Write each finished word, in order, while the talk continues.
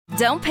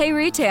Don't pay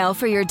retail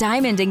for your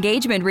diamond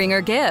engagement ring or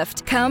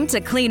gift. Come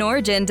to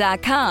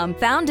CleanOrigin.com.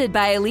 Founded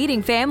by a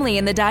leading family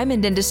in the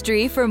diamond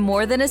industry for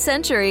more than a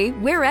century,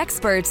 we're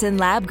experts in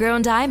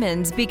lab-grown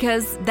diamonds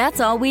because that's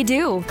all we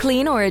do.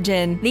 Clean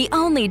Origin, the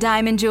only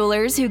diamond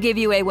jewelers who give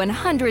you a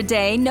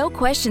 100-day, no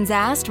questions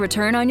asked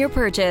return on your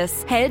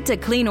purchase. Head to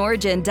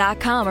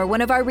CleanOrigin.com or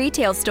one of our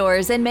retail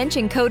stores and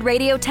mention code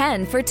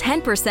Radio10 for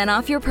 10%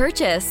 off your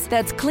purchase.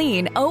 That's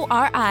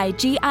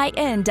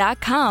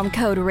CleanOrigin.com,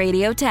 code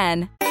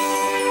Radio10.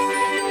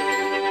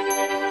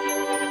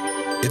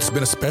 It's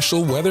been a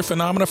special weather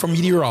phenomena for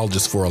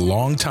meteorologists for a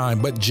long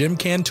time, but Jim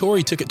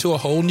Cantori took it to a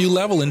whole new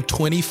level in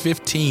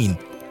 2015.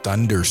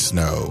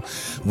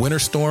 Thundersnow. Winter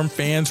storm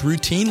fans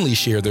routinely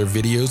share their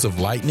videos of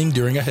lightning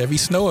during a heavy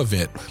snow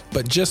event.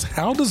 But just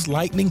how does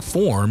lightning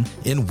form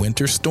in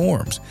winter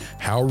storms?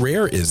 How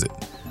rare is it?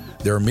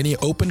 There are many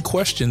open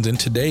questions, and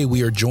today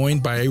we are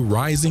joined by a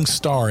rising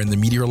star in the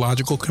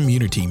meteorological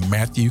community,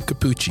 Matthew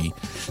Capucci,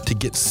 to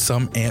get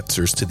some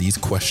answers to these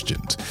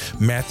questions.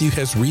 Matthew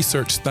has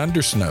researched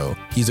Thundersnow.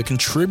 He's a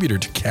contributor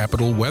to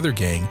Capital Weather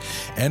Gang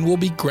and will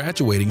be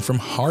graduating from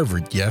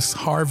Harvard, yes,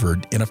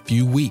 Harvard, in a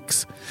few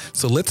weeks.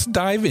 So let's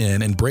dive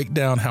in and break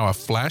down how a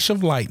flash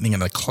of lightning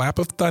and a clap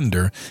of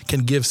thunder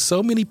can give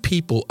so many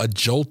people a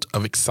jolt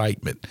of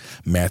excitement.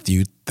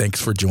 Matthew, thanks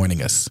for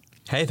joining us.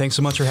 Hey, thanks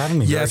so much for having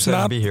me. Yeah, it's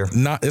excited to be here.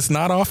 It's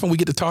not often we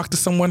get to talk to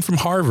someone from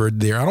Harvard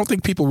there. I don't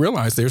think people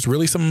realize there's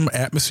really some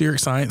atmospheric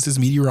sciences,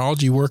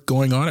 meteorology work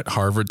going on at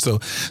Harvard. So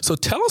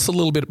tell us a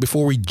little bit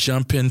before we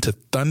jump into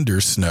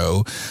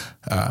Thundersnow,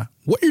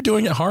 what you're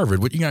doing at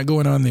Harvard, what you got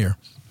going on there.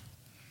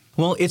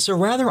 Well, it's a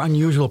rather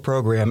unusual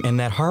program in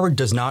that Harvard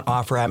does not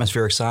offer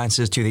atmospheric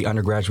sciences to the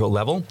undergraduate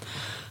level.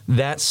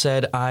 That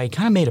said, I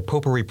kind of made a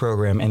potpourri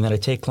program in that I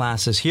take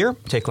classes here,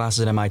 take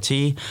classes at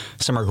MIT.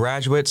 Some are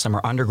graduate, some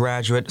are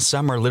undergraduate,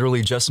 some are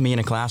literally just me in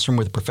a classroom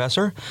with a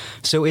professor.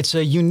 So it's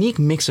a unique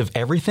mix of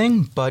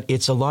everything, but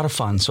it's a lot of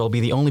fun. So I'll be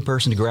the only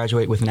person to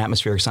graduate with an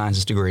atmospheric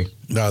sciences degree.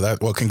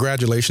 Well,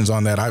 congratulations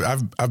on that.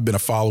 I've been a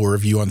follower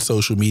of you on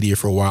social media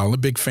for a while. I'm a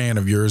big fan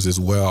of yours as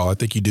well. I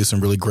think you do some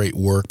really great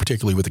work,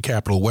 particularly with the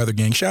Capital Weather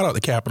Gang. Shout out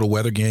the Capital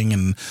Weather Gang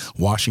and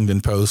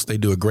Washington Post. They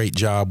do a great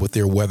job with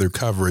their weather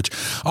coverage.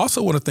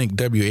 Also want to thank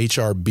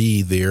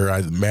WHRB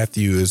there.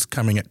 Matthew is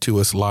coming to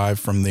us live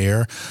from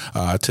there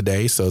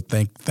today. So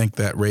thank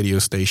that radio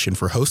station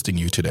for hosting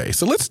you today.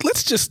 So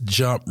let's just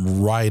jump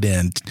right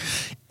in.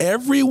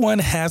 Everyone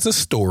has a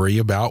story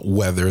about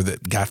weather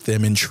that got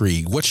them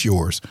intrigued. What's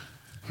yours?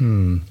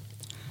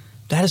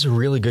 That is a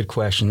really good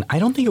question. I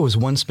don't think it was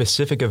one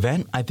specific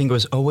event. I think it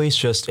was always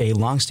just a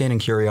long-standing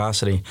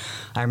curiosity.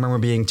 I remember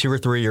being 2 or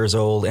 3 years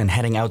old and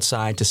heading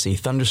outside to see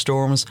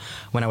thunderstorms.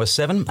 When I was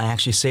 7, I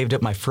actually saved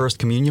up my first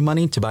communion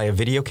money to buy a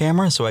video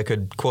camera so I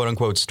could,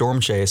 quote-unquote, storm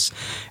chase.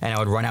 And I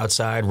would run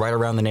outside right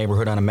around the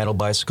neighborhood on a metal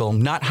bicycle,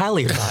 not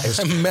highly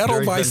advised.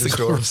 Metal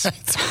bicycle.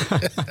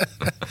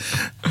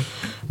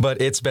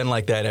 But it's been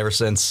like that ever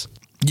since.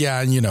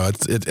 Yeah, and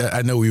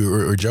I know we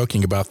were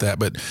joking about that,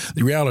 but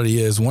the reality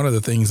is one of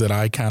the things that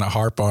I kind of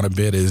harp on a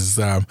bit is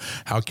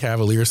how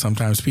cavalier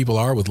sometimes people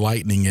are with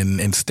lightning in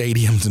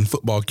stadiums and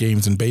football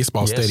games and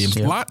baseball stadiums.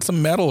 Yeah. Lots of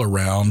metal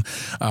around.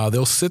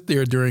 They'll sit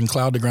there during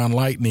cloud-to-ground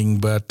lightning,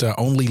 but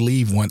only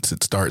leave once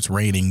it starts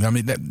raining. I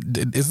mean,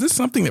 is this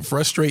something that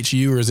frustrates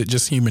you, or is it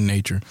just human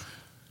nature?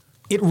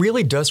 It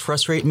really does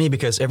frustrate me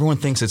because everyone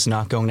thinks it's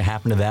not going to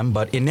happen to them,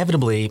 but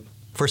inevitably,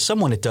 for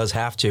someone, it does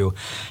have to.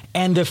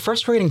 And the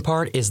frustrating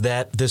part is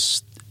that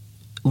this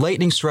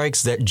lightning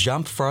strikes that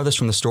jump farthest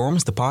from the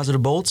storms, the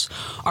positive bolts,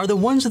 are the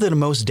ones that are the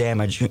most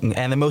damaging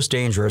and the most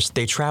dangerous.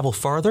 They travel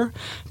farther,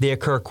 they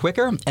occur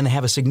quicker, and they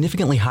have a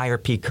significantly higher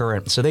peak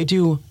current. So they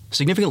do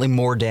significantly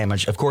more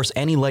damage. Of course,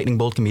 any lightning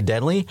bolt can be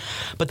deadly,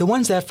 but the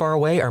ones that far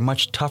away are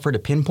much tougher to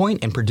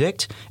pinpoint and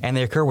predict, and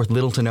they occur with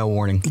little to no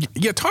warning.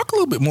 Yeah, talk a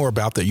little bit more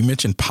about that. You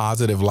mentioned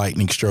positive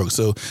lightning strokes.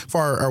 So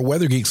for our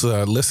Weather Geeks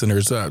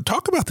listeners,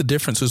 talk about the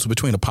differences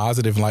between a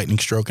positive lightning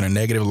stroke and a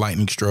negative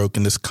lightning stroke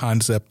and this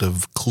concept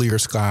of clear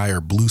sky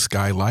or blue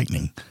sky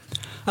lightning.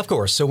 Of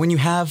course. So when you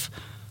have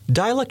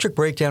dielectric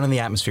breakdown in the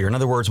atmosphere, in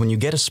other words, when you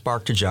get a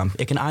spark to jump,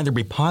 it can either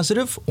be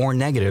positive or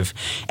negative,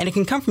 and it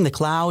can come from the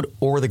cloud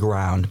or the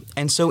ground.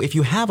 And so if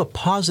you have a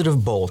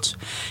positive bolt,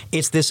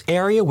 it's this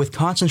area with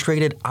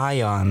concentrated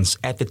ions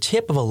at the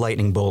tip of a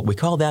lightning bolt. We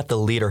call that the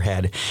leader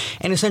head.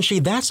 And essentially,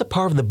 that's a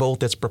part of the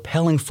bolt that's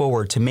propelling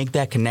forward to make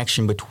that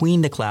connection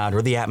between the cloud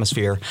or the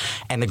atmosphere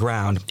and the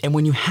ground. And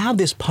when you have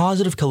this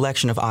positive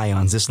collection of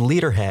ions, this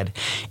leader head,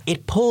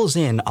 it pulls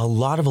in a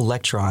lot of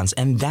electrons,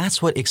 and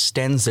that's what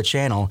extends the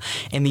channel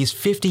in these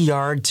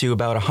 50-yard to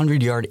about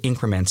 100-yard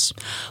increments.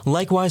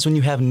 Likewise, when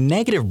you have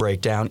negative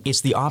breakdown,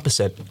 it's the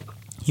opposite.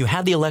 You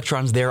have the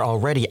electrons there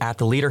already at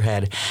the leader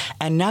head,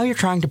 and now you're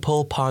trying to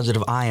pull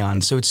positive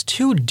ions. So it's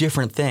two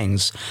different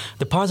things.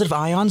 The positive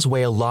ions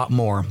weigh a lot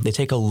more. They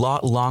take a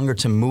lot longer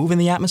to move in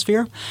the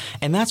atmosphere,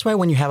 and that's why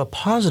when you have a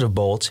positive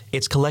bolt,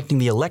 it's collecting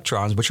the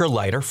electrons, which are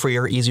lighter,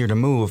 freer, easier to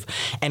move,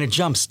 and it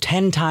jumps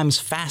 10 times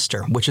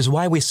faster, which is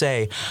why we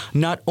say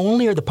not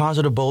only are the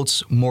positive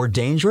bolts more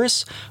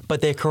dangerous,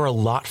 but they occur a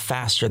lot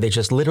faster. They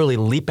just literally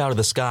leap out of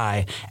the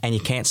sky, and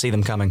you can't see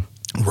them coming.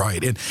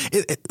 Right.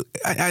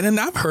 And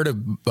I've heard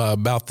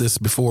about this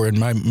before in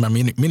my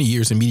many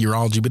years in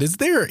meteorology, but is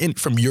there,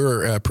 from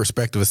your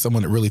perspective as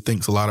someone that really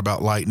thinks a lot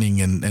about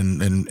lightning and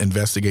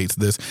investigates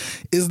this,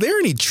 is there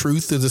any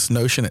truth to this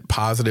notion that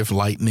positive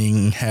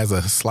lightning has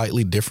a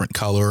slightly different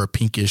color, a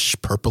pinkish,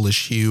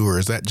 purplish hue, or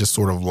is that just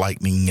sort of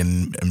lightning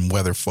and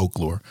weather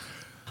folklore?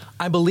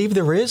 I believe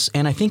there is,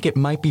 and I think it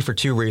might be for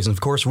two reasons.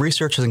 Of course,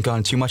 research hasn't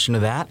gone too much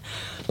into that,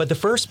 but the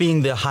first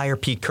being the higher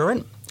peak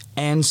current.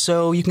 And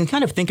so you can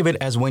kind of think of it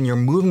as when you're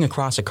moving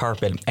across a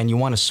carpet and you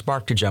want a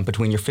spark to jump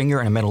between your finger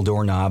and a metal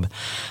doorknob.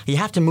 You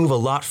have to move a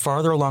lot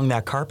farther along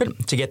that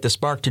carpet to get the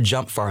spark to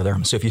jump farther,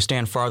 so if you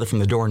stand farther from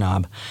the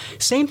doorknob.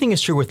 Same thing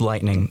is true with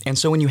lightning. And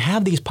so when you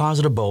have these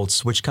positive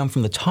bolts, which come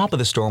from the top of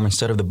the storm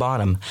instead of the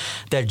bottom,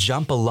 that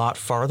jump a lot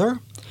farther,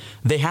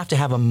 they have to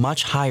have a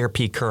much higher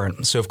peak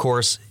current. So, of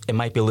course, it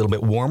might be a little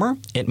bit warmer.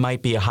 It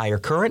might be a higher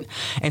current.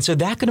 And so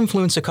that could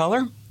influence the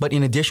color. But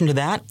in addition to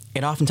that,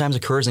 it oftentimes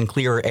occurs in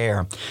clearer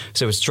air.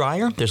 So it's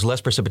drier, there's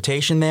less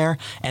precipitation there,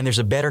 and there's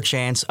a better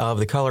chance of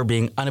the color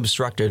being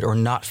unobstructed or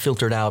not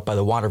filtered out by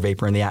the water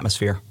vapor in the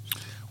atmosphere.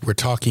 We're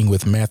talking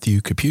with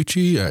Matthew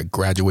Capucci, a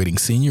graduating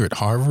senior at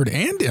Harvard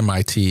and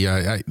MIT.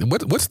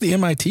 What's the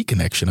MIT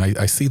connection?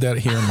 I see that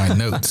here in my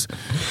notes.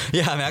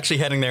 Yeah, I'm actually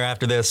heading there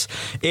after this.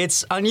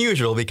 It's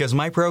unusual because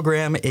my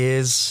program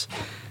is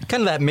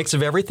kind of that mix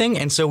of everything,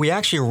 and so we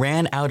actually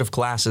ran out of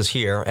classes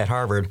here at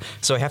Harvard,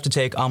 so I have to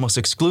take almost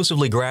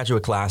exclusively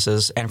graduate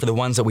classes, and for the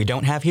ones that we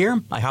don't have here,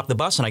 I hop the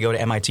bus and I go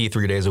to MIT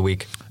 3 days a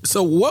week.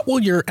 So what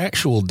will your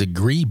actual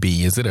degree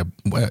be? Is it a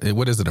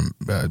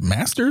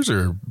master's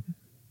or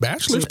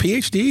bachelor's,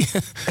 PhD?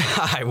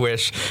 I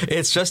wish.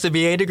 It's just a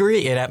BA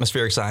degree in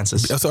atmospheric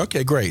sciences. So,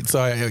 okay, great.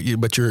 So,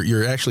 but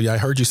you're actually, I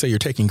heard you say you're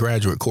taking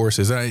graduate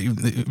courses.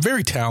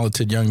 Very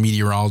talented young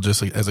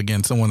meteorologist, as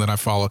again, someone that I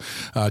follow,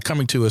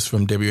 coming to us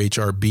from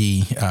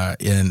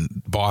WHRB in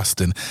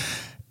Boston.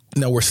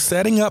 Now, we're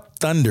setting up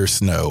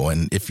Thundersnow,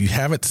 and if you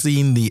haven't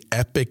seen the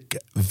epic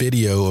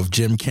video of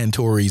Jim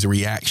Cantori's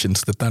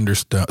reactions to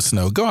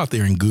Thundersnow, go out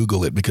there and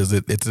Google it because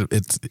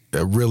it's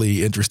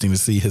really interesting to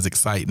see his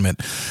excitement.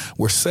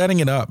 We're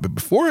setting it up, but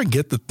before I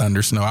get to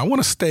Thundersnow, I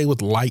want to stay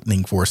with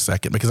lightning for a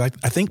second because I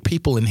think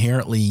people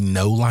inherently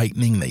know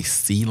lightning, they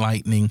see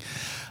lightning,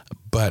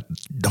 but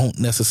don't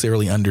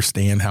necessarily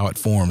understand how it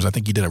forms. I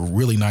think you did a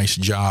really nice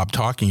job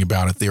talking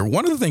about it there.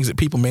 One of the things that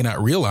people may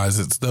not realize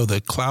is though the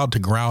cloud to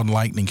ground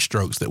lightning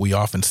strokes that we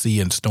often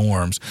see in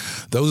storms,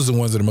 those are the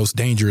ones that are most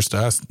dangerous to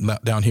us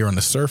down here on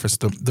the surface.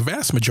 The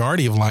vast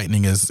majority of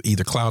lightning is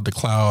either cloud to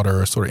cloud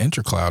or sort of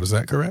intercloud. Is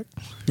that correct?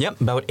 Yep,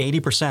 about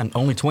 80%.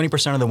 Only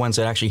 20% of the ones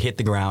that actually hit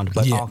the ground,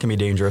 but all can be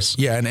dangerous.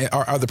 Yeah, and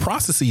are the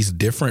processes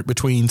different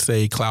between,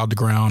 say, cloud to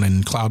ground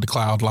and cloud to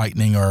cloud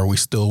lightning, or are we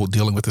still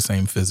dealing with the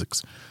same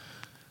physics?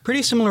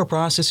 Pretty similar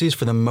processes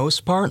for the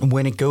most part.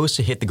 When it goes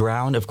to hit the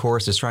ground, of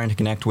course, it's trying to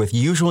connect with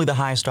usually the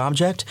highest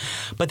object,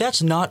 but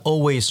that's not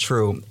always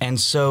true. And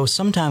so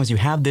sometimes you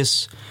have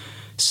this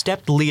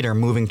stepped leader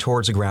moving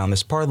towards the ground,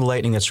 this part of the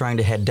lightning that's trying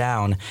to head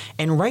down,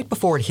 and right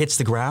before it hits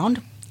the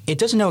ground, it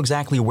doesn't know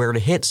exactly where to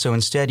hit, so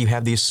instead you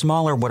have these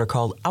smaller, what are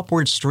called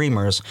upward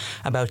streamers,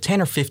 about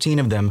 10 or 15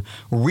 of them,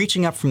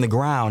 reaching up from the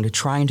ground,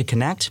 trying to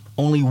connect.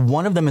 Only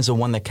one of them is the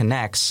one that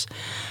connects.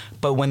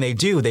 But when they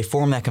do, they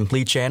form that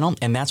complete channel,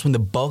 and that's when the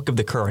bulk of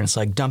the current, it's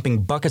like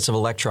dumping buckets of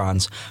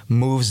electrons,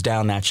 moves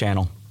down that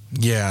channel.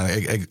 Yeah,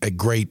 a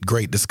great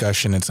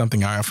discussion, and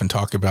something I often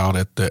talk about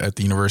at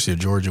the University of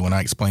Georgia when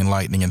I explain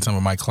lightning in some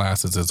of my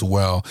classes as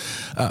well.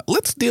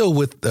 Let's deal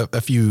with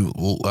a few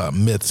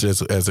myths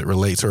as it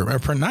relates, or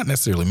not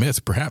necessarily myths,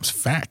 perhaps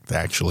fact,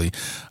 actually.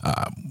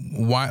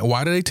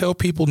 Why do they tell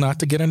people not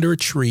to get under a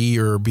tree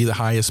or be the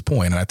highest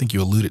point? And I think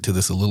you alluded to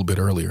this a little bit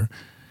earlier.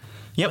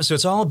 Yep, so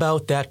it's all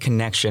about that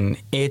connection.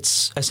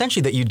 It's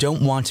essentially that you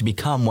don't want to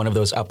become one of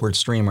those upward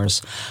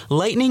streamers.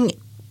 Lightning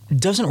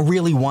doesn't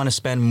really want to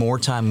spend more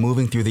time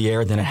moving through the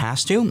air than it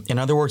has to. In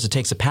other words, it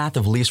takes a path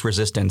of least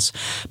resistance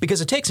because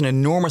it takes an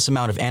enormous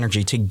amount of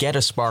energy to get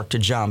a spark to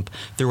jump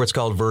through what's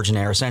called virgin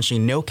air, essentially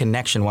no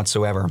connection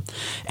whatsoever.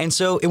 And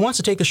so it wants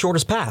to take the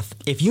shortest path.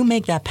 If you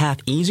make that path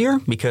easier,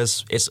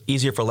 because it's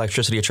easier for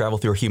electricity to travel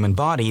through a human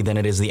body than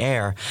it is the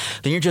air,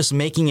 then you're just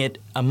making it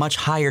a much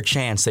higher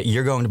chance that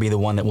you're going to be the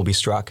one that will be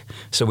struck.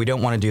 So we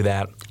don't want to do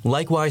that.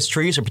 Likewise,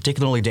 trees are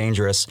particularly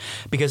dangerous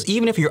because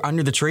even if you're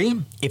under the tree,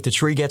 if the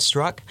tree gets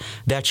struck,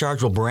 that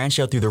charge will branch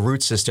out through the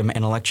root system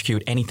and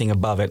electrocute anything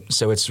above it.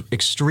 So it's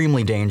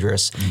extremely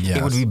dangerous. Yes.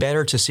 It would be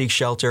better to seek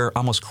shelter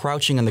almost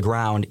crouching in the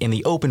ground in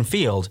the open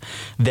field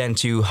than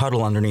to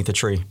huddle underneath a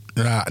tree.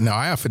 No,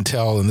 I often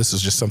tell, and this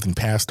is just something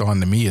passed on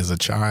to me as a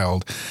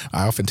child,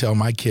 I often tell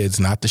my kids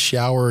not to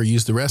shower or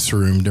use the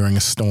restroom during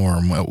a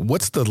storm.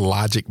 What's the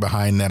logic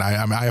behind that?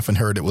 I often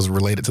heard it was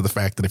related to the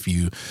fact that if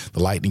the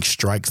lightning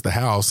strikes the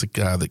house,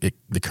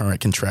 the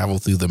current can travel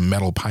through the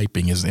metal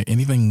piping. Is there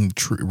anything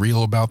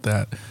real about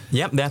that?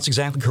 Yep, that's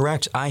exactly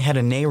correct. I had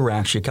a neighbor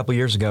actually a couple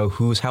years ago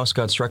whose house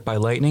got struck by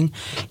lightning.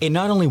 It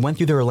not only went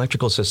through their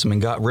electrical system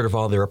and got rid of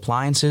all their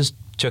appliances,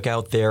 took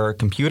out their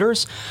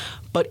computers,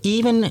 but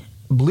even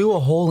blew a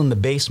hole in the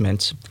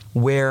basement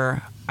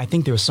where I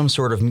think there was some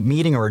sort of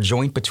meeting or a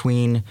joint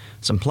between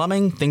some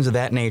plumbing, things of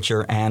that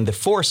nature, and the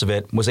force of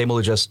it was able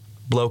to just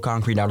blow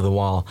concrete out of the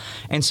wall.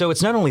 And so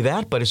it's not only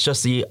that, but it's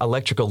just the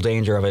electrical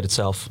danger of it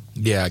itself.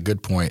 Yeah,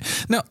 good point.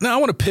 Now I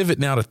want to pivot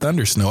now to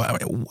Thundersnow. I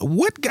mean,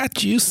 what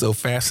got you so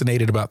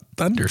fascinated about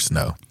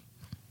Thundersnow?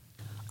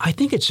 I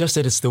think it's just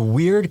that it's the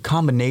weird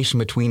combination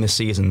between the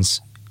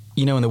seasons.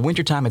 You know, in the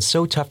wintertime, it's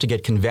so tough to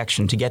get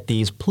convection, to get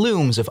these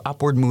plumes of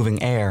upward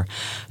moving air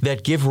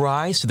that give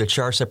rise to the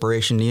charge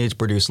separation needed to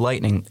produce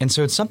lightning. And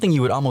so it's something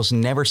you would almost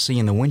never see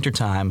in the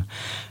wintertime.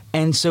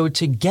 And so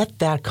to get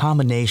that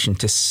combination,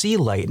 to see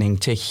lightning,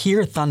 to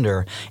hear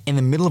thunder in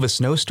the middle of a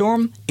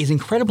snowstorm is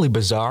incredibly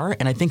bizarre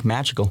and I think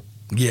magical.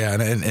 Yeah,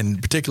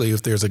 and particularly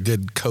if there's a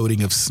good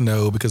coating of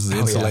snow because of the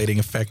insulating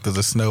effect of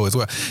the snow as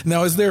well.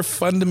 Now, is there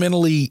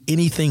fundamentally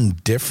anything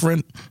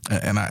different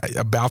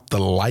about the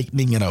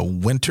lightning in a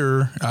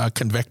winter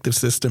convective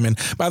system? And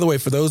by the way,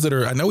 for those that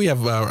I know we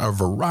have a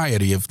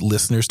variety of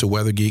listeners to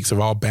Weather Geeks of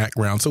all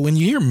backgrounds. So when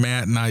you hear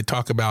Matt and I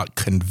talk about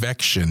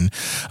convection,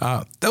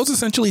 those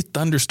essentially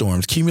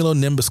thunderstorms,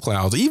 cumulonimbus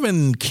clouds,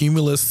 even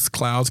cumulus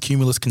clouds,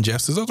 cumulus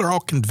congestus, those are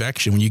all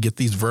convection when you get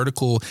these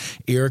vertical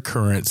air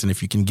currents. And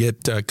if you can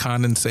get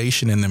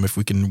condensation in them, if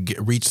we can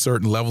reach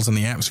certain levels in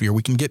the atmosphere,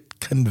 we can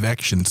get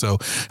convection. So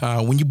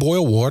when you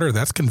boil water,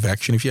 that's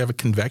convection. If you have a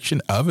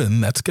convection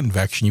oven, that's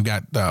convection. You've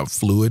got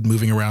fluid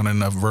moving around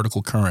in a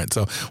vertical current.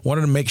 So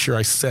wanted to make sure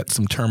I set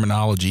some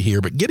terminology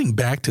here. But getting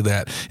back to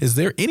that, is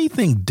there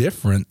anything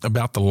different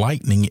about the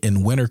lightning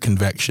in winter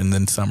convection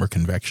than summer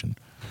convection?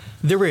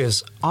 There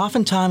is.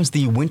 Oftentimes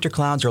the winter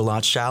clouds are a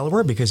lot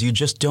shallower because you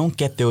just don't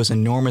get those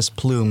enormous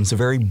plumes, the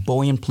very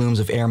buoyant plumes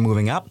of air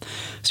moving up.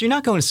 So you're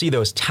not going to see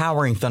those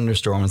towering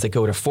thunderstorms that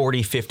go to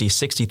 40, 50,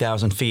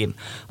 60,000 feet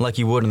like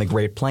you would in the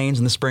Great Plains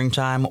in the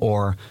springtime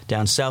or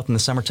down south in the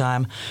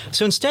summertime.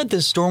 So instead,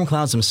 the storm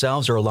clouds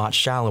themselves are a lot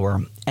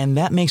shallower, and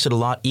that makes it a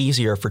lot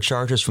easier for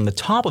charges from the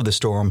top of the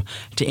storm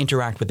to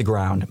interact with the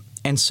ground.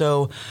 And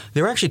so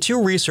there were actually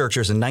two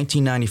researchers in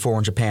 1994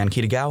 in Japan,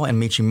 Kitagawa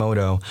and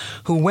Michimoto,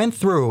 who went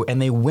through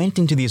and they went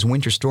into these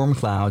winter storm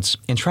clouds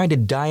and tried to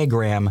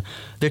diagram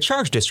their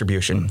charge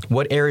distribution,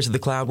 what areas of the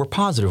cloud were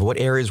positive, what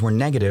areas were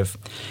negative.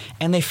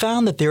 And they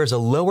found that there is a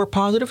lower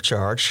positive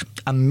charge,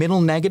 a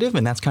middle negative,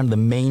 and that's kind of the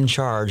main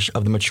charge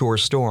of the mature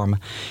storm.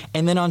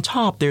 And then on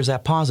top, there's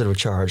that positive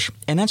charge.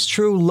 And that's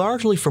true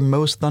largely for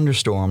most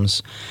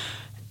thunderstorms.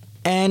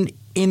 And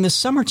in the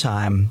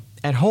summertime,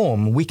 at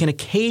home, we can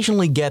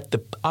occasionally get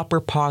the upper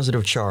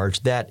positive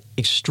charge, that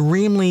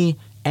extremely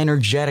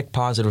energetic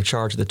positive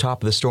charge at the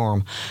top of the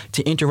storm,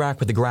 to interact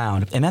with the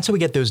ground. And that's how we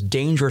get those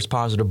dangerous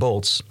positive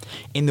bolts.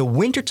 In the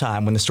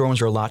wintertime, when the storms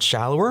are a lot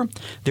shallower,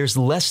 there's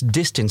less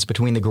distance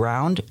between the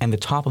ground and the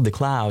top of the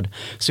cloud.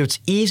 So it's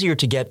easier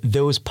to get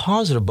those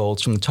positive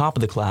bolts from the top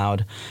of the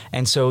cloud.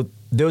 And so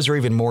those are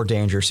even more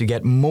dangerous. You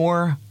get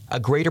a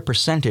greater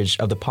percentage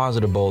of the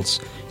positive bolts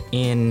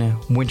in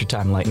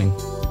wintertime lightning.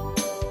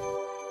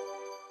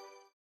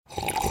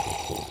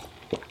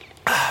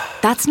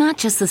 That's not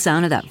just the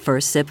sound of that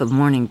first sip of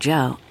Morning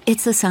Joe.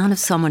 It's the sound of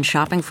someone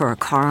shopping for a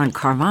car on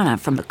Carvana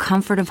from the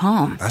comfort of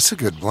home. That's a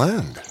good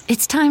blend.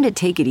 It's time to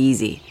take it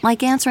easy,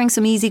 like answering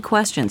some easy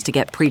questions to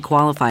get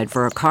pre-qualified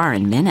for a car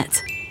in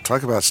minutes.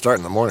 Talk about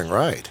starting the morning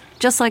right.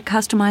 Just like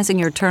customizing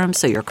your terms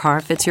so your car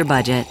fits your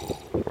budget.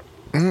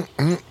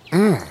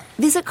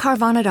 Visit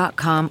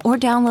Carvana.com or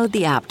download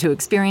the app to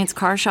experience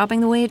car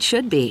shopping the way it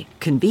should be.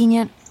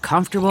 Convenient,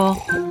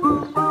 comfortable.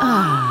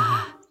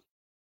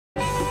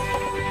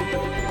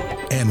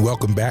 And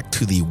welcome back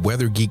to the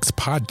Weather Geeks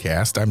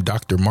podcast. I'm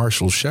Dr.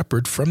 Marshall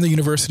Shepard from the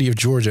University of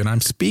Georgia, and I'm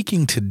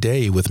speaking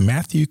today with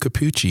Matthew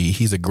Capucci.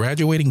 He's a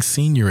graduating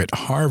senior at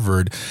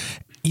Harvard.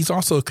 He's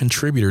also a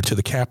contributor to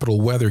the Capital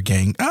Weather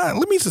Gang.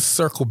 Let me just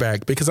circle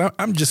back because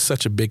I'm just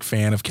such a big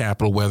fan of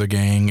Capital Weather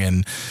Gang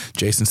and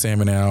Jason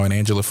Samenow and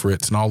Angela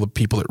Fritz and all the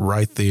people that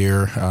write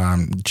there,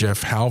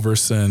 Jeff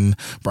Halverson,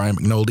 Brian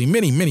McNulty,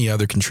 many, many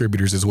other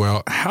contributors as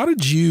well. How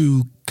did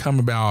you come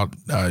about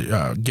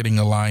getting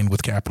aligned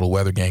with Capital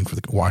Weather Gang for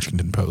the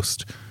Washington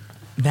Post?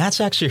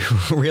 That's actually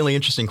a really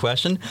interesting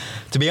question.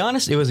 To be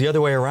honest, it was the other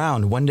way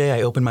around. One day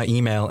I opened my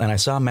email and I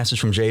saw a message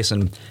from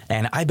Jason,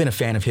 and I've been a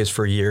fan of his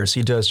for years.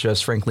 He does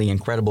just, frankly,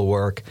 incredible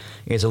work.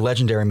 He's a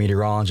legendary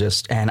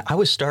meteorologist, and I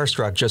was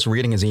starstruck just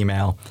reading his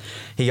email.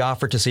 He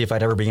offered to see if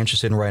I'd ever be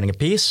interested in writing a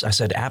piece. I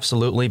said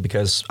absolutely,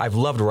 because I've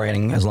loved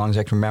writing as long as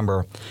I can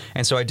remember.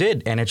 And so I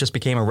did, and it just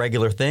became a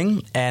regular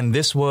thing. And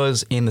this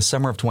was in the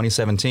summer of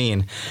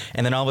 2017.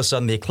 And then all of a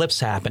sudden the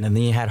eclipse happened, and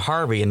then you had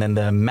Harvey, and then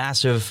the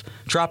massive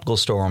tropical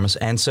storms.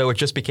 And so it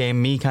just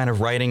became me kind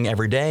of writing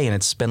every day, and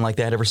it's been like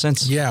that ever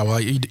since. Yeah, well,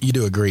 you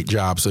do a great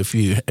job. So if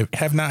you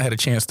have not had a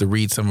chance to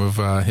read some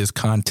of his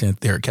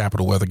content there at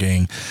Capital Weather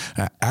Gang,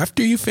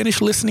 after you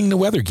finish listening to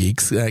Weather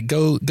Geeks,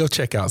 go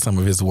check out some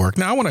of his work.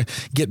 Now, I want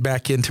to get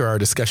back into our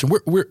discussion.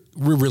 We're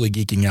really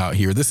geeking out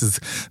here. This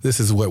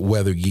is what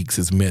Weather Geeks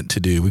is meant to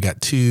do. We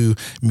got two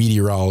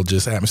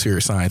meteorologists,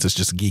 atmospheric scientists,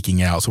 just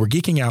geeking out. So we're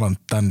geeking out on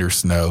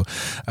Thundersnow.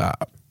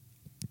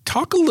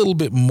 Talk a little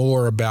bit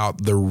more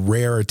about the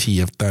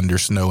rarity of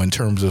Thundersnow in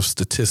terms of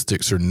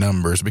statistics or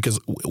numbers, because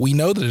we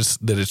know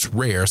that it's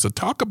rare. So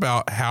talk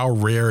about how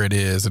rare it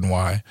is and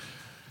why.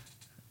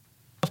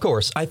 Of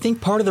course. I think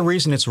part of the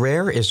reason it's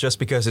rare is just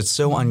because it's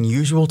so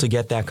unusual to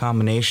get that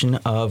combination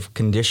of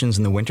conditions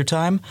in the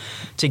wintertime.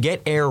 To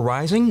get air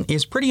rising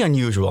is pretty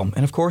unusual.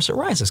 And of course, it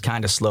rises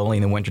kind of slowly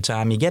in the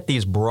wintertime. You get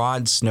these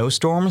broad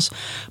snowstorms,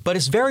 but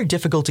it's very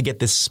difficult to get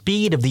the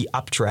speed of the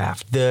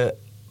updraft, the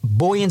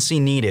buoyancy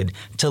needed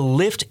to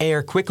lift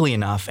air quickly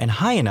enough and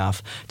high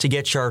enough to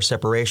get charge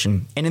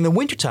separation. And in the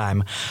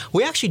wintertime,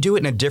 we actually do it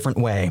in a different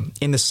way.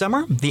 In the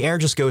summer, the air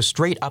just goes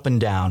straight up and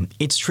down.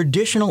 It's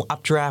traditional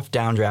updraft,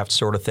 downdraft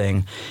sort of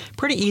thing.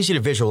 Pretty easy to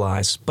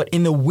visualize. But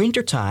in the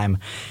wintertime,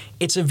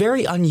 it's a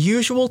very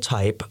unusual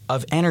type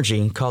of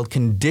energy called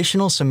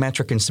conditional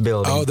symmetric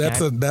instability. Oh,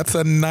 that's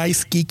a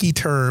nice geeky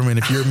term. And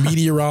if you're a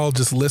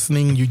meteorologist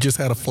listening, you just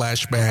had a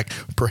flashback,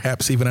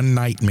 perhaps even a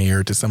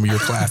nightmare to some of your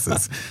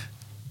classes.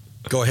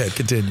 Go ahead,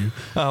 continue.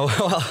 Oh,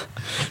 well,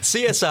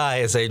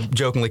 CSI, as they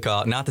jokingly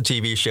call it, not the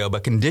TV show,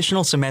 but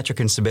conditional symmetric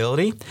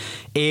instability,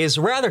 is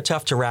rather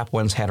tough to wrap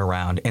one's head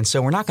around. And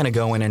so we're not going to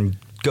go in and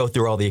go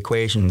through all the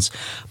equations.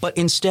 But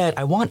instead,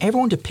 I want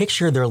everyone to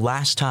picture their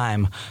last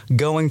time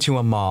going to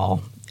a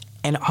mall.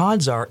 And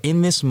odds are,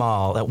 in this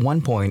mall, at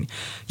one point,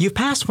 you've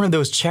passed one of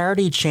those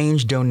charity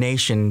change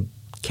donation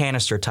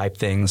canister type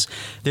things.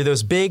 They're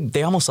those big,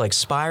 they almost like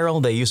spiral.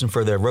 They use them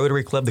for the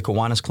Rotary Club, the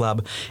Kiwanis Club.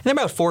 And they're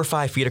about 4 or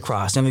 5 feet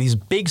across. And they're these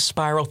big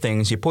spiral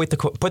things. You put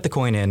the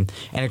coin in,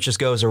 and it just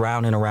goes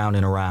around and around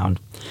and around.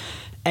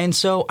 And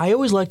so I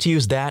always like to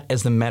use that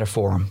as the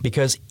metaphor,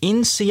 because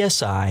in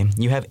CSI,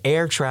 you have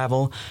air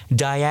travel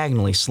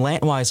diagonally,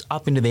 slantwise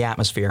up into the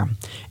atmosphere.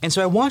 And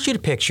so I want you to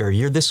picture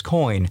you're this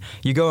coin.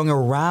 You're going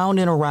around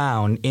and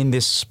around in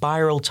this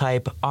spiral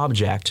type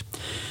object.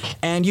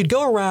 And you'd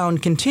go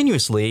around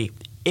continuously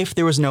if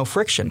there was no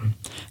friction.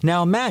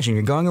 Now imagine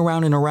you're going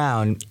around and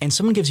around and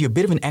someone gives you a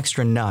bit of an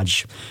extra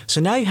nudge. So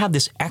now you have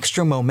this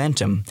extra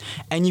momentum,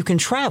 and you can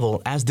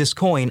travel as this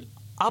coin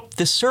up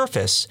the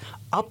surface,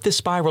 up the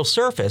spiral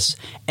surface,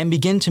 and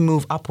begin to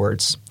move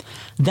upwards.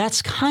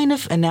 That's kind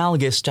of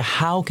analogous to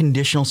how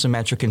conditional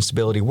symmetric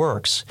instability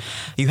works.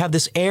 You have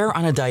this air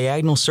on a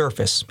diagonal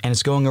surface, and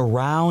it's going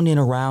around and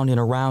around and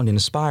around in a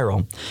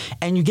spiral,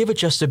 and you give it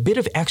just a bit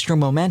of extra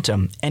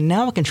momentum, and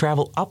now it can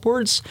travel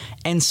upwards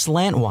and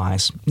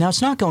slantwise. Now,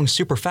 it's not going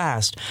super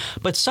fast,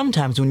 but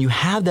sometimes when you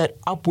have that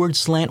upward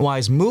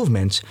slantwise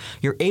movement,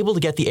 you're able to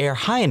get the air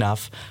high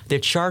enough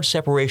that charge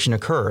separation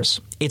occurs.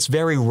 It's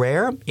very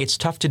rare. It's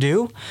tough to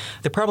do.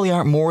 There probably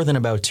aren't more than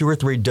about 2 or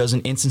 3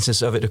 dozen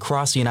instances of it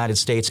across the United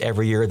States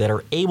every year that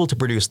are able to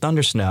produce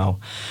thundersnow.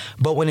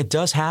 But when it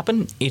does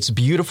happen, it's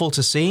beautiful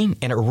to see,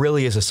 and it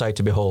really is a sight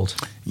to behold.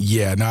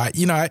 Yeah, no,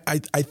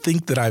 I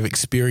think that I've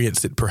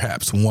experienced it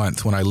perhaps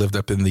once when I lived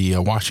up in the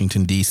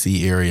Washington,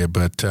 D.C. area,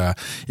 but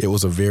it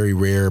was a very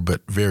rare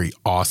but very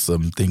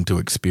awesome thing to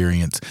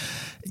experience.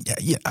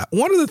 Yeah,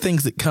 one of the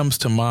things that comes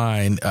to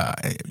mind,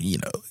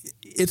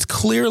 it's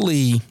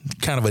clearly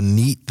kind of a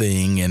neat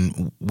thing,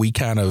 and we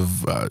kind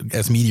of,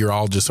 as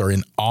meteorologists, are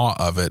in awe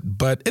of it.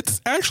 But it's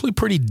actually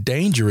pretty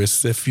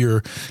dangerous if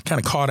you're kind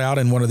of caught out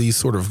in one of these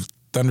sort of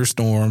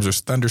thunderstorms or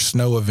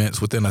thundersnow events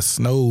within a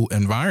snow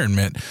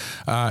environment.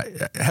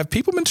 Have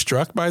people been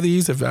struck by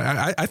these?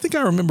 I think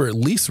I remember at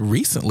least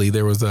recently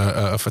there was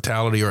a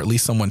fatality, or at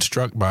least someone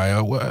struck by.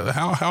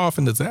 How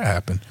often does that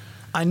happen?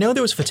 I know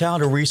there was a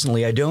fatality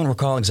recently. I don't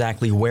recall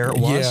exactly where it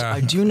was. Yeah. I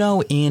do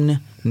know in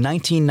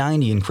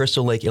 1990 in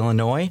Crystal Lake,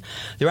 Illinois,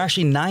 there were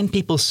actually 9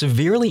 people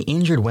severely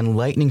injured when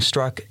lightning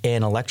struck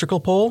an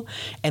electrical pole,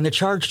 and the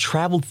charge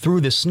traveled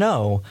through the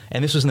snow,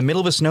 and this was in the middle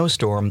of a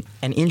snowstorm,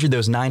 and injured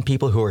those 9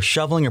 people who were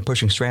shoveling or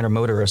pushing stranded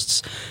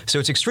motorists. So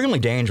it's extremely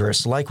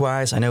dangerous.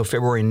 Likewise, I know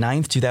February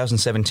 9th,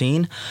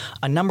 2017,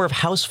 a number of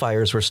house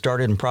fires were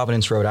started in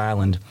Providence, Rhode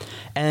Island.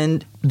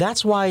 And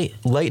that's why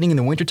lightning in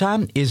the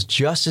wintertime is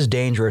just as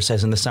dangerous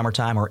as in the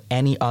summertime or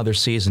any other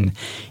season.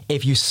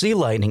 If you see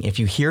lightning, if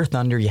you hear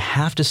thunder, you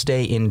have have to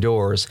stay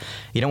indoors.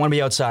 You don't want to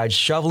be outside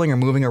shoveling or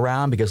moving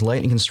around because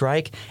lightning can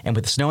strike. And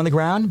with the snow on the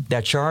ground,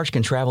 that charge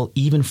can travel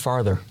even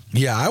farther.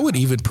 Yeah, I would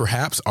even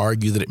perhaps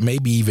argue that it may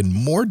be even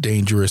more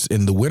dangerous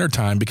in the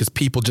wintertime because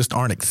people just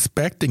aren't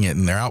expecting it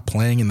and they're out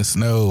playing in the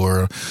snow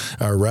or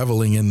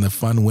reveling in the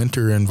fun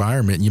winter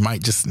environment. You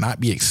might just not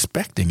be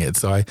expecting it.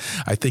 So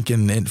I think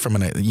from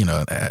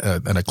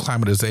an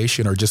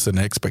acclimatization or just an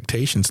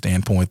expectation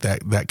standpoint,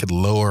 that could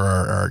lower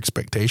our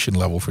expectation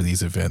level for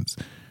these events.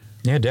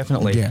 Yeah,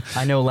 definitely. Yeah.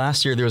 I know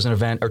last year there was an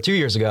event, or 2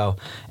 years ago,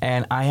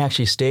 and I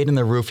actually stayed in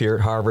the roof here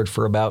at Harvard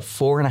for about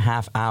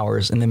 4.5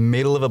 hours in the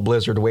middle of a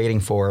blizzard waiting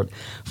for it.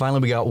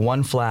 Finally, we got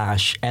one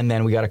flash, and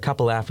then we got a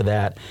couple after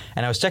that.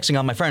 And I was texting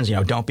all my friends,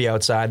 don't be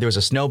outside. There was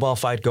a snowball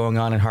fight going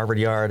on in Harvard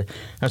Yard.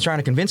 I was trying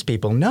to convince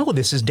people, no,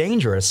 this is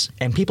dangerous.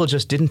 And people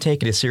just didn't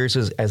take it as serious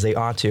as they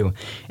ought to.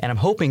 And I'm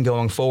hoping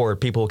going forward,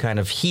 people will kind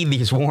of heed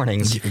these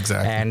warnings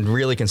and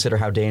really consider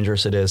how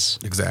dangerous it is.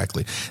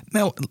 Exactly.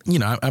 Now,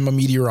 I'm a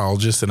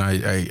meteorologist, and I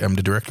am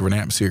the director of an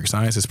atmospheric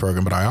sciences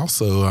program, but I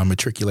also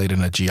matriculated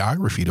in a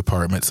geography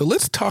department. So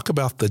let's talk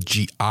about the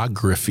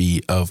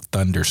geography of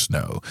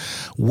thundersnow.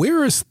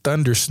 Where is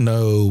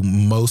thundersnow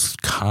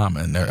most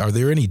common? Are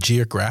there any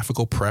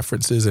geographical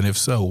preferences, and if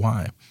so,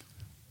 why?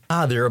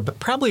 There are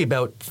probably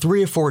about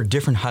 3 or 4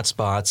 different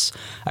hotspots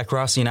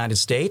across the United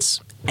States,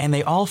 and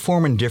they all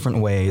form in different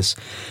ways.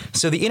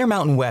 So the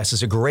Intermountain West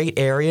is a great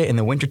area in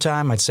the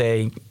wintertime, I'd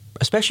say,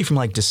 especially from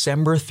like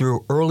December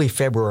through early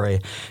February,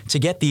 to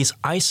get these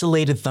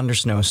isolated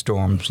thundersnow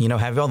storms.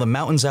 Have all the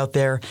mountains out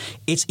there.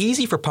 It's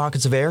easy for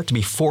pockets of air to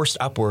be forced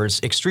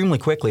upwards extremely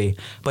quickly,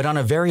 but on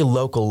a very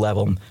local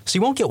level. So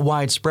you won't get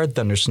widespread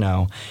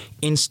thundersnow.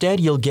 Instead,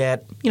 you'll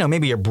get,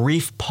 maybe a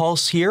brief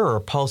pulse here or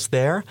a pulse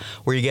there,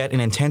 where you get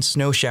an intense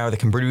snow shower that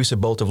can produce a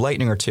bolt of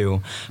lightning or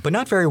two, but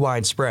not very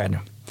widespread.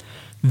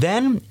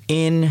 Then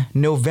in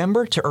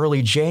November to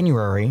early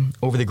January,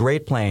 over the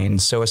Great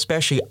Plains, so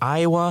especially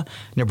Iowa,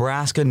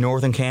 Nebraska,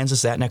 northern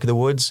Kansas, that neck of the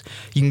woods,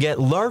 you can get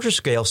larger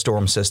scale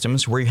storm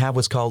systems where you have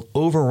what's called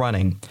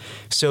overrunning.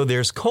 So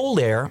there's cold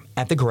air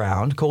at the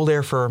ground, cold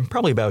air for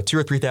probably about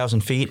 2,000 or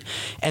 3,000 feet,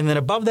 and then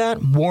above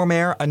that, warm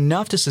air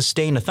enough to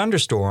sustain a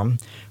thunderstorm,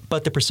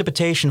 but the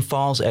precipitation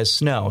falls as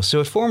snow. So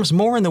it forms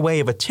more in the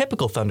way of a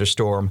typical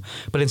thunderstorm,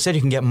 but instead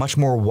you can get much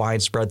more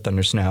widespread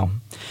thundersnow.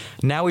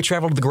 Now we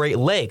travel to the Great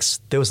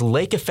Lakes. Those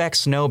lake effect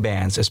snow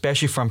bands,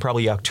 especially from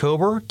probably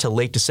October to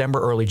late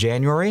December, early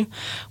January.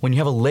 When you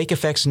have a lake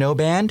effect snow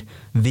band,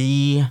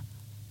 the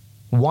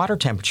water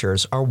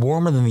temperatures are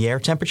warmer than the air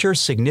temperatures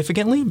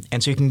significantly,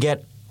 and so you can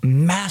get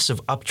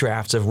massive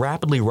updrafts of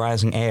rapidly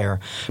rising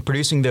air,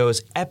 producing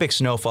those epic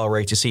snowfall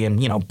rates you see in,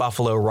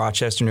 Buffalo,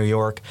 Rochester, New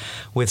York,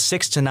 with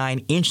 6 to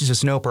 9 inches of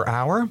snow per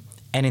hour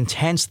and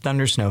intense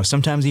thundersnow,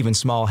 sometimes even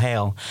small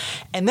hail.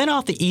 And then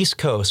off the East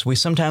Coast, we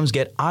sometimes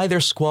get either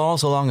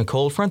squalls along a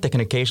cold front that can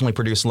occasionally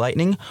produce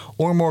lightning,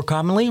 or more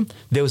commonly,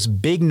 those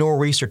big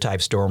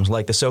nor'easter-type storms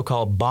like the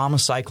so-called bomb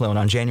cyclone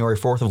on January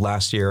 4th of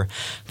last year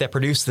that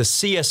produced the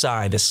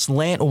CSI, the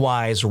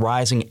slant-wise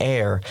rising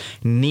air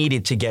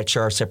needed to get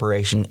charge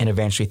separation and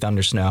eventually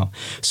thundersnow.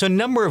 So a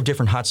number of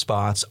different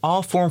hotspots,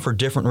 all formed for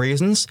different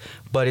reasons,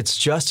 but it's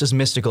just as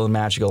mystical and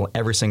magical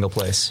every single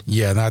place.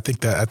 Yeah, and I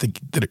think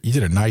you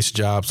did a nice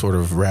job sort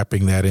of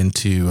wrapping that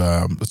into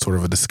sort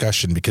of a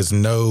discussion, because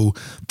no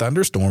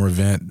thunderstorm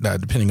event,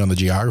 depending on the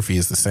geography,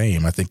 is the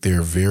same. I think there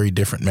are very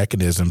different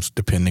mechanisms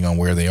depending on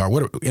where they are.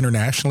 What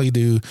internationally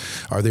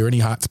are there any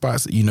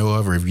hotspots that you know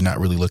of, or have you not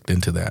really looked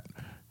into that?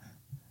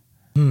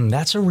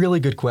 That's a really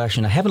good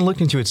question. I haven't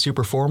looked into it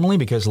super formally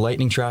because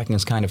lightning tracking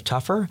is kind of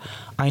tougher.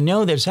 I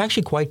know that it's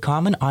actually quite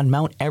common on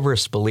Mount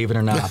Everest, believe it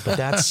or not, but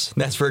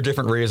that's for a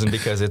different reason,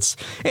 because it's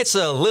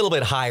a little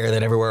bit higher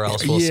than everywhere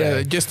else, we'll say.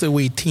 Yeah, just a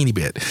wee teeny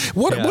bit.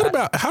 What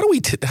about how do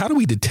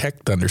we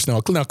detect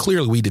thundersnow? Now,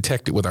 clearly we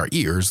detect it with our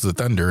ears, the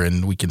thunder,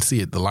 and we can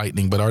see it, the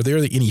lightning. But are there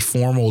any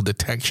formal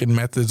detection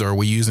methods? Or are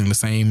we using the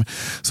same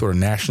sort of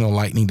national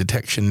lightning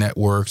detection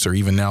networks, or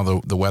even now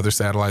the weather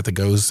satellite, the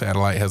GOES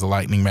satellite, has a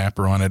lightning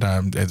mapper on it?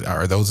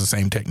 Are those the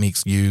same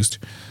techniques used?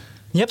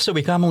 Yep, so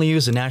we commonly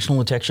use the National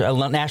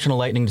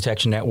Lightning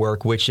Detection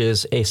Network, which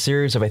is a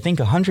series of, I think,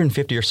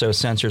 150 or so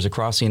sensors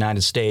across the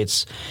United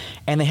States,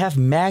 and they have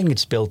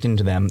magnets built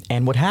into them.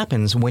 And what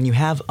happens when you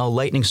have a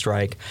lightning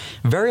strike,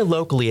 very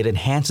locally it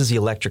enhances the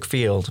electric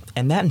field,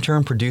 and that in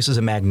turn produces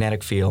a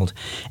magnetic field.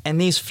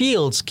 And these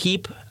fields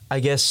keep,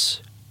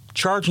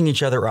 charging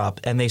each other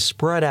up, and they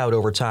spread out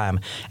over time.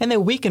 And they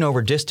weaken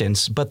over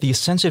distance, but these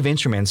sensitive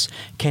instruments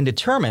can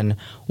determine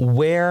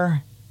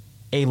where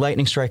a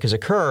lightning strike has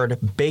occurred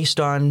based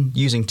on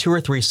using 2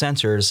 or 3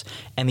 sensors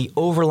and the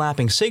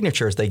overlapping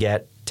signatures they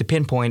get to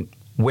pinpoint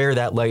where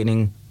that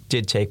lightning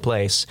did take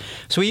place.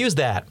 So we use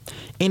that.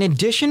 In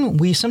addition,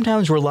 we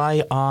sometimes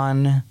rely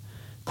on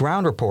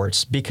ground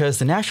reports because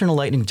the National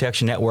Lightning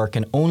Detection Network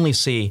can only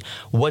see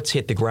what's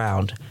hit the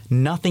ground.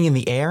 Nothing in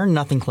the air,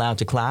 nothing cloud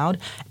to cloud,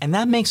 and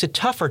that makes it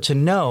tougher to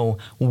know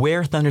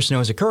where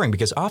thundersnow is occurring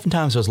because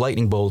oftentimes those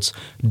lightning bolts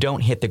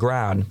don't hit the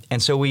ground.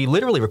 And so we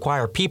literally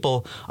require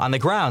people on the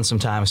ground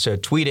sometimes to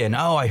tweet in,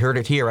 oh, I heard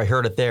it here, I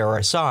heard it there, or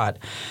I saw it.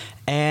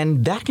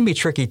 And that can be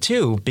tricky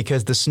too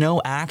because the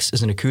snow acts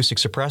as an acoustic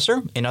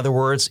suppressor. In other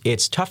words,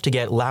 it's tough to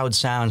get loud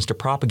sounds to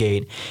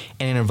propagate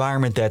in an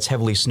environment that's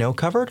heavily snow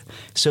covered.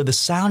 So the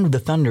sound of the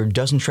thunder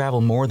doesn't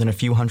travel more than a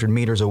few hundred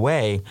meters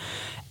away.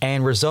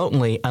 And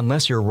resultantly,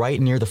 unless you're right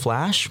near the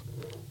flash,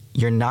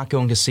 you're not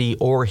going to see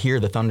or hear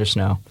the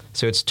thundersnow.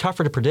 So it's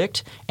tougher to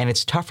predict and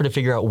it's tougher to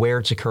figure out where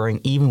it's occurring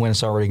even when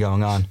it's already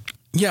going on.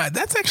 Yeah,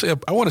 that's actually,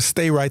 I want to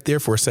stay right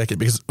there for a second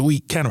because we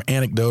kind of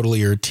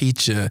anecdotally or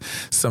teach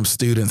some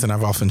students, and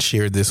I've often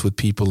shared this with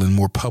people in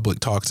more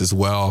public talks as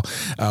well.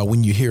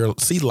 When you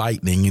see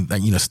lightning,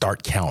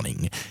 start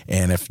counting.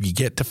 And if you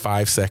get to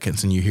 5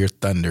 seconds and you hear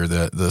thunder,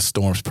 the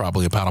storm's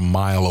probably about a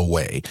mile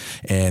away.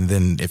 And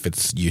then if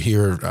you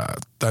hear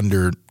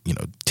thunder,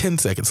 10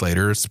 seconds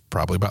later, it's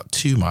probably about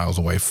 2 miles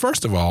away.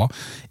 First of all,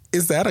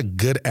 is that a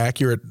good,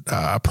 accurate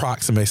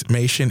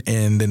approximation?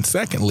 And then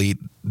secondly,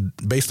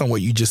 based on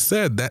what you just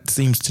said, that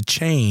seems to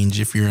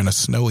change if you're in a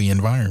snowy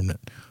environment.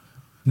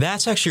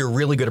 That's actually a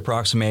really good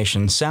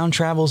approximation. Sound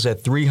travels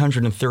at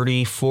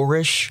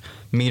 334-ish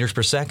meters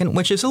per second,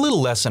 which is a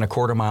little less than a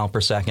quarter mile per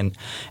second.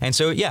 And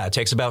so, yeah, it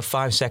takes about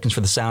 5 seconds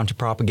for the sound to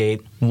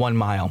propagate 1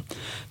 mile.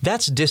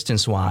 That's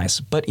distance-wise.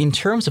 But in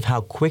terms of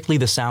how quickly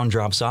the sound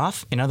drops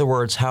off, in other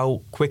words,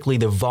 how quickly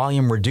the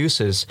volume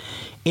reduces,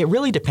 it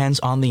really depends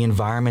on the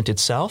environment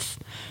itself.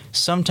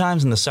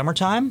 Sometimes in the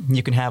summertime,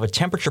 you can have a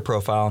temperature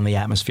profile in the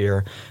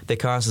atmosphere that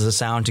causes the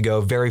sound to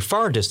go very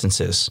far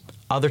distances.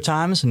 Other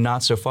times,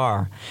 not so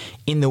far.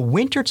 In the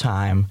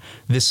wintertime,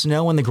 the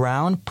snow on the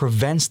ground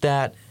prevents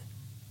that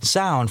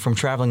sound from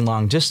traveling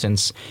long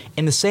distance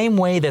in the same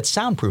way that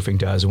soundproofing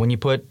does. When you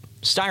put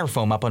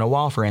styrofoam up on a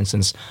wall, for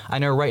instance, I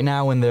know right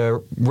now in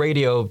the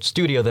radio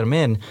studio that I'm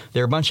in,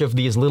 there are a bunch of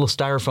these little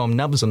styrofoam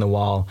nubs on the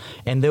wall,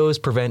 and those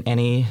prevent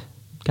any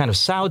kind of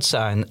side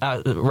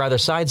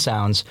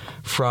sounds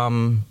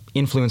from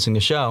influencing the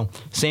show.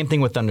 Same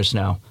thing with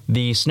thundersnow.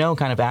 The snow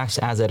kind of acts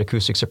as that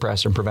acoustic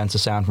suppressor and prevents the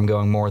sound from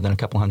going more than a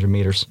couple hundred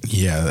meters.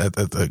 Yeah,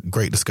 that's a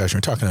great discussion.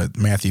 We're talking to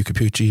Matthew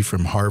Capucci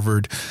from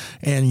Harvard,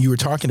 and you were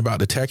talking about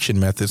detection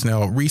methods.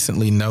 Now,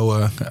 recently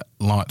NOAA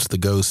launched the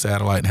GOES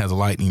satellite and has a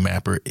lightning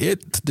mapper.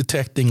 It's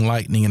detecting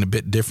lightning in a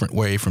bit different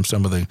way from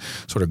some of the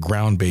sort of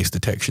ground-based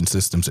detection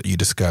systems that you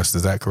discussed.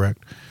 Is that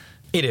correct?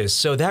 It is.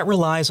 So that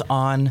relies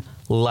on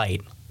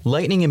light.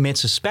 Lightning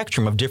emits a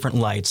spectrum of different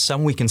lights.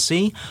 Some we can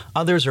see,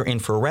 others are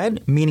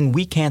infrared, meaning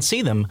we can't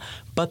see them,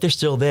 but they're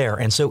still there.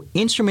 And so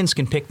instruments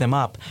can pick them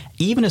up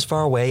even as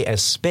far away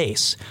as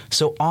space.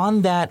 So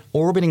on that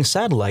orbiting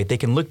satellite, they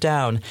can look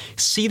down,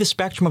 see the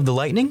spectrum of the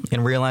lightning,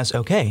 and realize,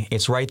 okay,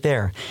 it's right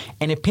there.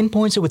 And it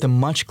pinpoints it with a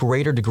much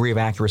greater degree of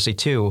accuracy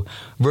too.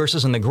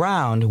 Versus on the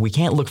ground, we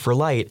can't look for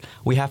light.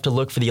 We have to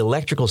look for the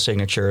electrical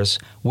signatures,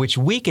 which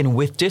weaken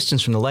with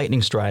distance from the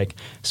lightning strike,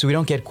 so we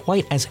don't get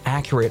quite as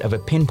accurate of a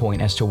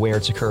pinpoint as to where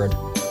it's occurred.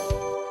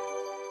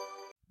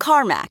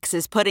 CarMax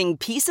is putting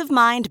peace of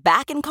mind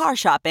back in car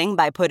shopping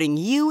by putting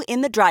you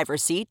in the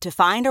driver's seat to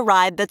find a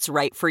ride that's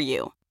right for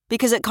you.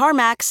 Because at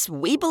CarMax,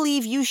 we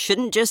believe you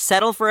shouldn't just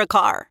settle for a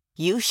car.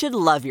 You should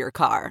love your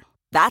car.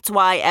 That's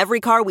why every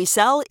car we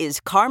sell is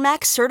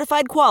CarMax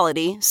certified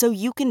quality, so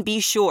you can be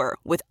sure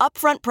with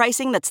upfront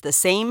pricing that's the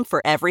same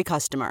for every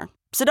customer.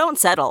 So don't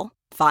settle.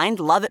 Find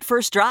love at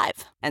first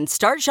drive and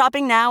start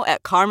shopping now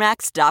at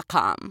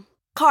CarMax.com.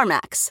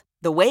 CarMax,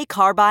 the way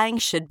car buying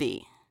should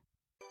be.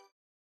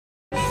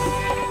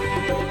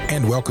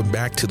 And welcome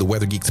back to the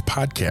Weather Geeks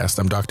podcast.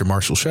 I'm Dr.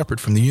 Marshall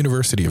Shepard from the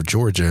University of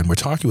Georgia, and we're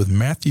talking with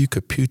Matthew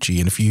Capucci.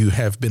 And if you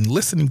have been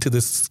listening to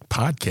this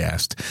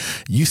podcast,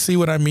 you see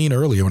what I mean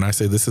earlier when I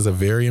say this is a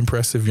very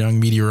impressive young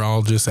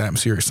meteorologist,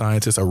 atmospheric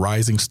scientist, a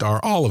rising star,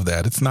 all of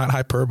that. It's not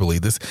hyperbole.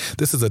 This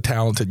is a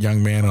talented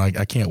young man, and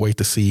I can't wait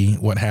to see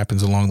what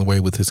happens along the way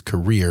with his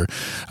career.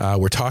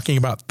 We're talking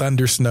about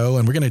thundersnow,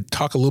 and we're going to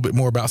talk a little bit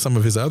more about some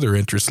of his other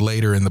interests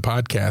later in the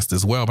podcast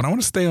as well. But I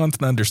want to stay on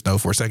thundersnow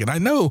for a second. I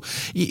know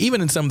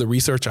even in some of the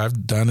research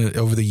I've done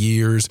over the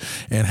years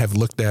and have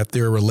looked at,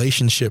 there are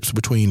relationships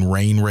between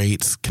rain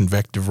rates,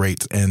 convective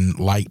rates, and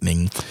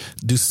lightning.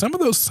 Do some of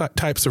those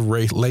types of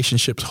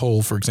relationships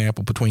hold, for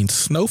example, between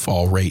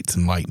snowfall rates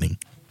and lightning?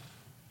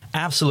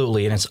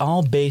 Absolutely, and it's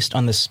all based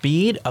on the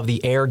speed of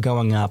the air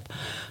going up.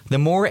 The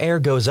more air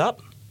goes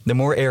up, the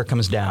more air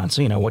comes down.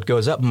 So, what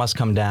goes up must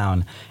come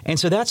down. And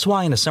so that's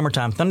why in a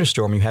summertime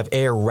thunderstorm, you have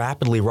air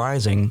rapidly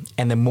rising,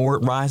 and the more it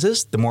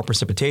rises, the more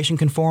precipitation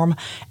can form,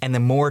 and the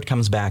more it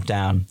comes back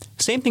down.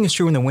 Same thing is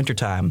true in the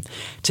wintertime.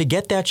 To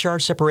get that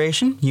charge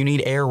separation, you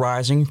need air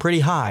rising pretty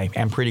high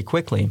and pretty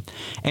quickly.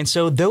 And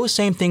so those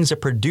same things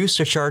that produce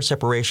a charge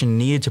separation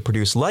needed to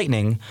produce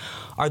lightning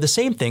are the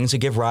same things that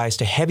give rise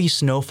to heavy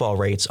snowfall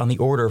rates on the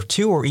order of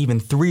 2 or even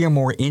 3 or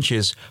more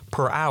inches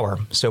per hour.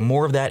 So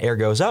more of that air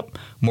goes up,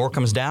 more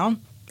comes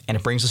down, and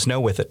it brings the snow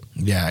with it.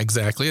 Yeah,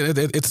 exactly.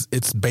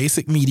 It's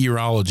basic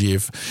meteorology,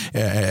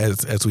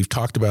 as we've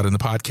talked about in the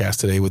podcast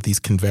today with these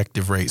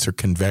convective rates or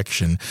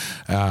convection.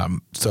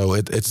 So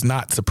it's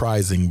not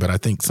surprising, but I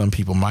think some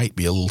people might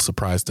be a little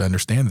surprised to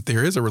understand that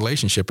there is a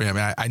relationship. I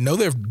mean, I know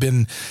there have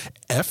been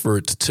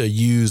efforts to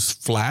use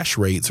flash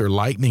rates or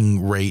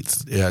lightning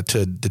rates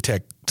to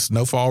detect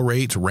snowfall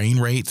rates, rain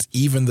rates,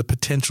 even the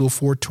potential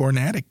for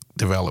tornadic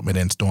development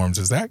in storms.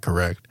 Is that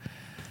correct?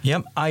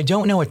 Yep. I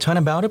don't know a ton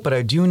about it, but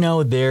I do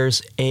know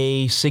there's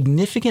a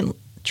significant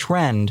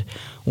trend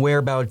where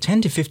about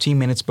 10 to 15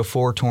 minutes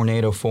before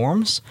tornado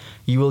forms,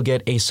 you will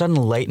get a sudden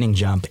lightning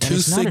jump. And 2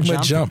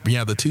 sigma jump.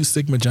 Yeah, the 2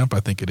 sigma jump,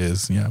 I think it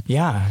is. Yeah.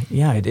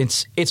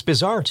 It's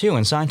bizarre, too,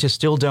 and scientists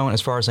still don't,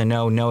 as far as I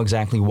know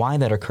exactly why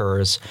that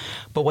occurs.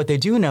 But what they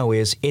do know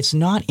is it's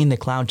not in the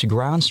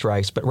cloud-to-ground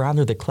strikes, but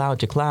rather the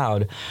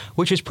cloud-to-cloud,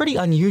 which is pretty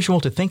unusual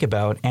to think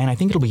about, and I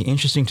think it'll be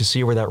interesting to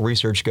see where that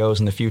research goes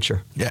in the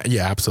future.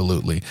 Yeah,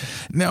 absolutely.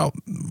 Now,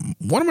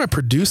 one of my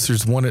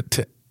producers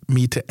wanted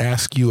me to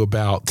ask you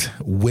about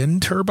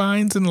wind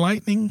turbines and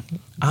lightning.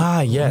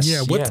 Yes.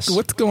 Yeah,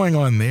 what's going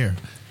on there?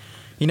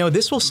 You know,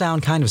 this will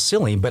sound kind of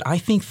silly, but I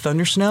think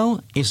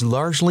thundersnow is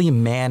largely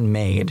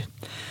man-made.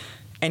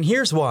 And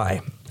here's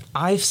why.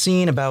 I've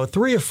seen about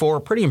 3 or 4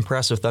 pretty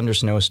impressive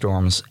thundersnow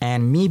storms,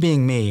 and me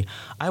being me,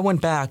 I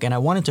went back and I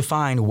wanted to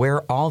find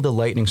where all the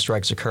lightning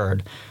strikes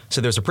occurred.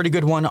 So there's a pretty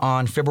good one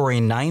on February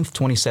 9th,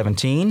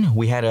 2017.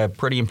 We had a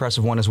pretty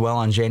impressive one as well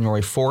on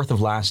January 4th of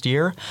last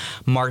year.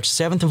 March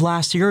 7th of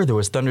last year, there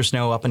was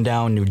thundersnow up and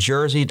down New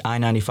Jersey,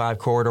 I-95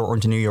 corridor, or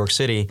into New York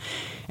City.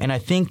 And I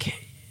think,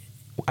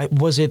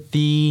 was it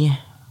the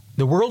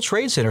World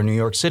Trade Center in New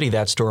York City,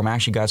 that storm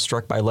actually got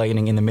struck by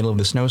lightning in the middle of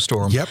the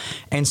snowstorm. Yep.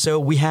 And so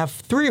we have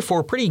 3 or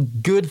 4 pretty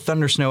good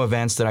thundersnow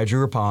events that I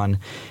drew upon.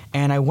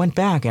 And I went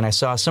back and I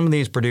saw some of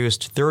these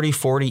produced 30,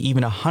 40,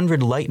 even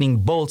 100 lightning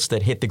bolts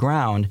that hit the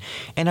ground.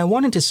 And I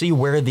wanted to see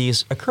where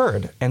these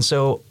occurred. And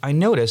so I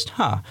noticed,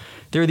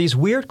 there are these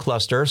weird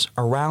clusters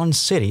around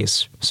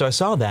cities. So I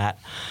saw that.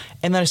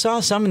 And then I saw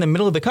some in the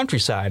middle of the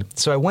countryside.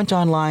 So I went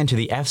online to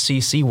the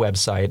FCC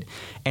website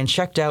and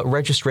checked out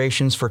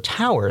registrations for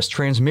towers,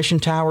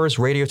 transmission towers,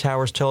 radio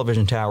towers,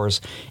 television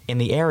towers in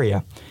the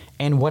area.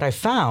 And what I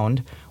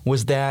found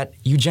was that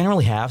you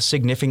generally have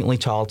significantly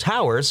tall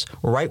towers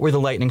right where the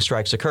lightning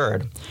strikes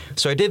occurred.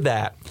 So I did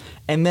that.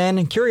 And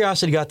then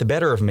curiosity got the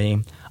better of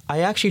me. I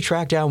actually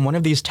tracked down one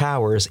of these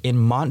towers in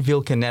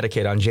Montville,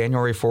 Connecticut on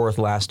January 4th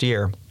last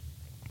year,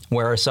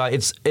 where I saw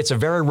it's a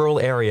very rural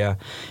area,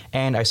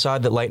 and I saw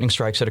that lightning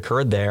strikes had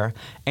occurred there.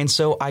 And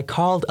so I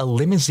called a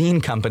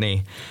limousine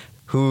company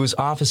whose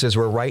offices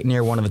were right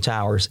near one of the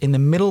towers in the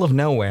middle of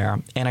nowhere,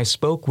 and I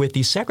spoke with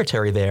the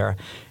secretary there,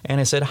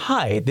 and I said,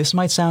 "Hi, this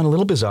might sound a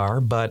little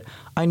bizarre, but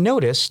I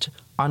noticed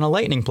on a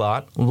lightning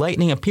plot,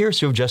 lightning appears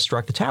to have just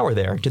struck the tower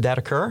there. Did that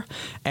occur?"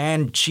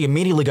 And she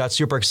immediately got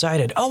super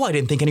excited. "Oh, I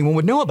didn't think anyone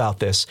would know about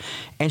this."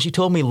 And she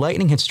told me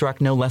lightning had struck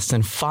no less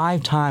than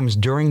 5 times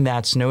during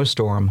that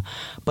snowstorm,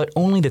 but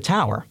only the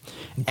tower.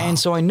 Wow. And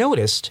so I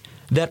noticed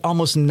that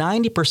almost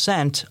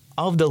 90%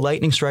 of the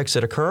lightning strikes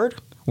that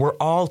occurred were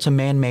all to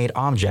man-made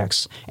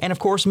objects. And of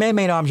course,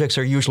 man-made objects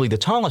are usually the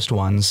tallest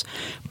ones,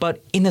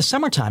 but in the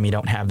summertime you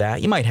don't have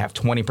that. You might have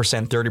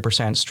 20%,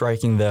 30%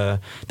 striking the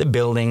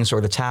buildings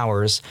or the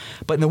towers,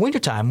 but in the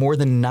wintertime, more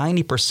than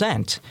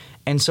 90%.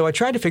 And so I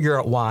tried to figure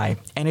out why,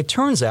 and it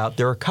turns out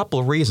there are a couple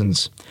of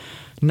reasons.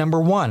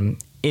 Number one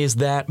is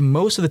that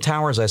most of the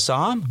towers I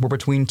saw were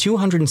between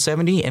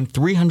 270 and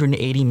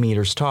 380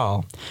 meters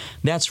tall.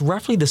 That's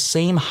roughly the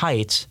same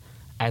height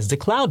as the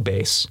cloud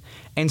base.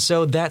 And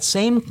so that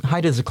same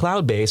height as the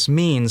cloud base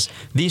means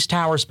these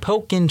towers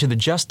poke into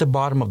just the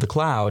bottom of the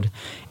cloud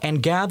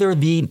and gather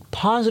the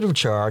positive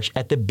charge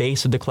at the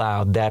base of the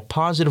cloud, that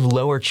positive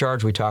lower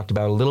charge we talked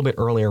about a little bit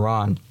earlier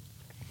on.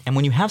 And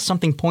when you have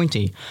something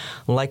pointy,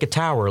 like a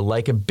tower,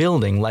 like a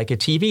building, like a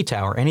TV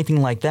tower,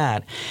 anything like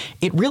that,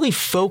 it really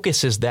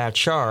focuses that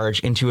charge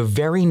into a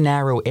very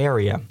narrow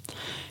area.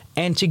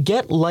 And to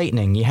get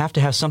lightning, you have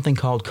to have something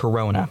called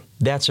corona.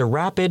 That's a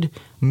rapid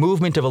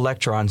movement of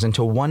electrons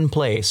into one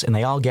place, and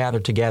they all gather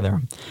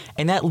together.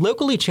 And that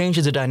locally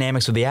changes the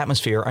dynamics of the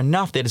atmosphere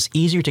enough that it's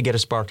easier to get a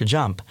spark to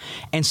jump.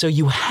 And so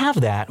you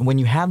have that when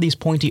you have these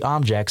pointy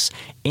objects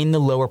in the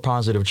lower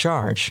positive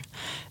charge.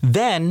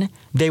 Then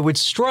they would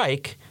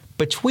strike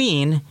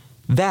between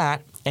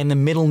that and the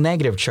middle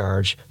negative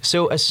charge.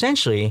 So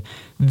essentially,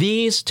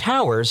 these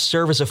towers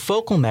serve as a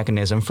focal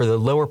mechanism for the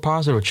lower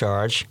positive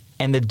charge,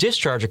 and the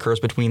discharge occurs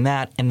between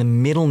that and the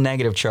middle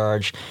negative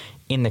charge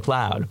in the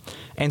cloud.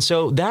 And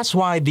so that's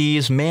why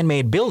these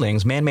man-made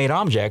buildings, man-made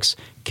objects,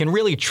 can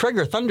really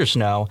trigger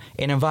thundersnow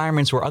in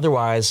environments where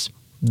otherwise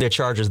the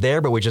charge is there,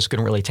 but we just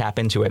couldn't really tap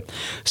into it.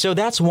 So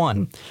that's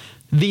one.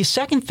 The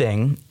second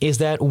thing is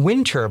that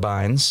wind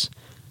turbines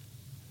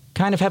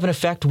kind of have an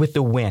effect with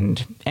the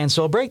wind. And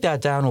so I'll break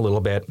that down a little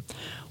bit.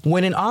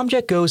 When an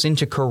object goes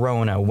into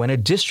corona, when a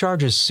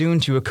discharge is soon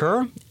to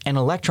occur, and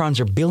electrons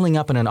are building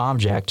up in an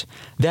object,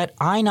 that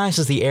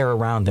ionizes the air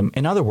around them.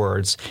 In other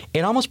words,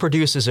 it almost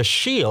produces a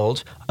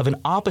shield of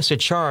an opposite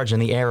charge in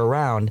the air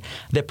around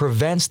that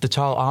prevents the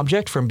tall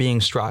object from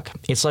being struck.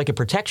 It's like a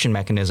protection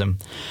mechanism.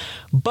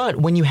 But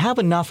when you have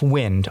enough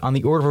wind on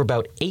the order of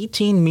about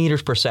 18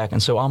 meters per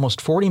second, so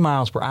almost 40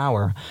 miles per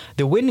hour,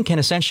 the wind can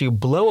essentially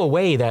blow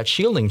away that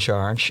shielding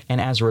charge, and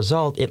as a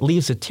result, it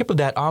leaves the tip of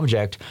that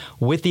object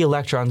with the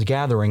electrons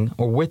gathering,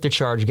 or with the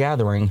charge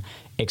gathering,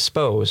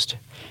 exposed.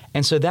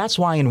 And so that's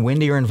why in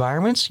windier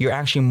environments, you're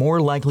actually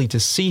more likely to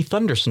see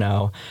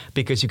thundersnow,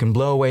 because you can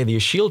blow away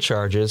these shield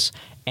charges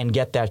and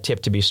get that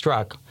tip to be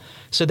struck.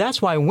 So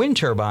that's why wind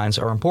turbines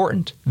are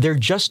important. They're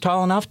just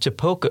tall enough to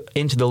poke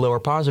into the lower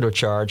positive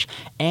charge,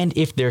 and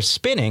if they're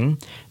spinning,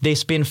 they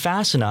spin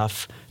fast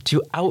enough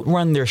to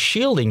outrun their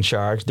shielding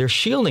charge, their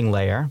shielding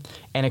layer,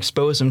 and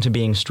expose them to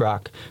being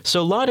struck.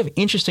 So a lot of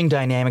interesting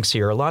dynamics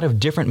here, a lot of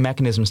different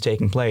mechanisms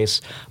taking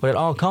place, but it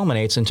all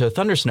culminates into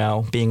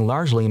thundersnow being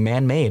largely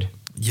man-made.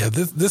 Yeah,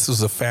 this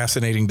was a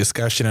fascinating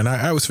discussion, and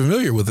I was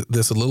familiar with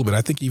this a little bit.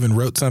 I think you even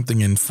wrote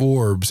something in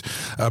Forbes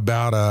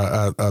about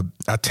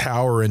a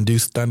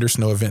tower-induced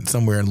thundersnow event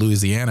somewhere in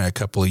Louisiana a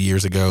couple of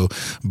years ago.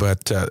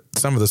 But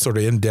some of the sort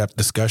of in-depth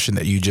discussion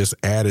that you just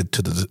added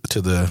to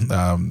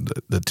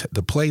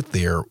the plate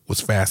there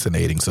was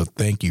fascinating. So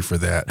thank you for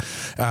that.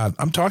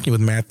 I'm talking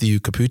with Matthew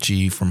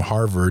Capucci from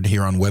Harvard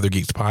here on Weather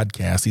Geeks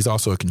podcast. He's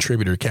also a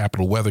contributor to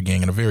Capital Weather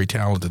Gang and a very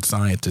talented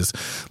scientist.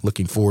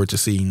 Looking forward to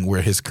seeing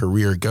where his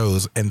career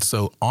goes. And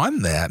so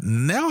on that,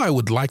 now I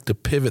would like to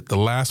pivot the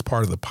last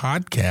part of the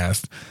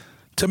podcast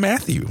to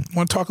Matthew. I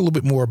want to talk a little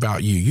bit more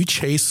about you. You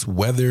chase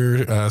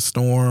weather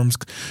storms.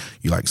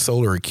 You like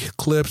solar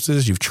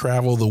eclipses. You've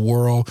traveled the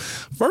world.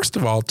 First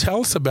of all,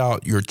 tell us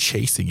about your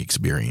chasing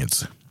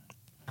experience.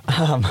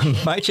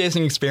 My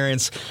chasing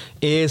experience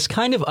is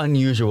kind of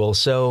unusual.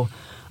 So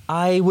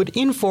I would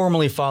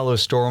informally follow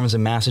storms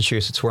in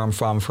Massachusetts, where I'm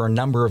from, for a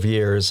number of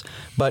years,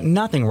 but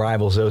nothing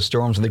rivals those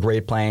storms in the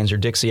Great Plains or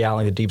Dixie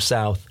Valley, the Deep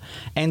South.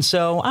 And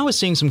so I was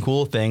seeing some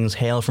cool things,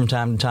 hail from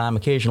time to time,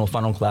 occasional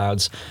funnel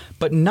clouds,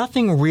 but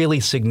nothing really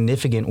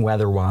significant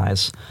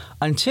weather-wise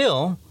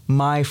until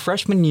my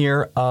freshman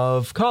year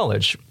of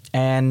college.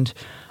 And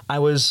I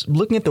was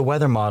looking at the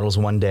weather models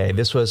one day.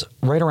 This was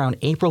right around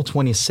April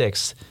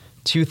 26th,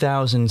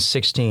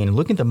 2016,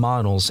 looking at the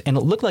models, and it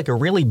looked like a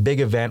really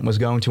big event was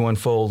going to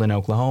unfold in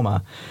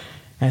Oklahoma.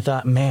 And I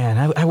thought,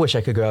 man, I wish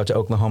I could go out to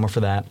Oklahoma for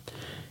that.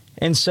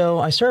 And so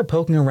I started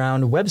poking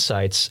around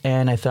websites,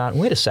 and I thought,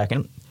 wait a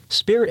second,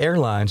 Spirit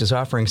Airlines is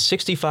offering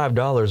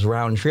 $65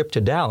 round trip to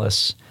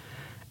Dallas,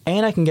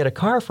 and I can get a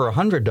car for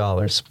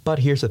 $100. But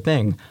here's the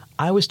thing,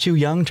 I was too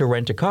young to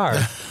rent a car.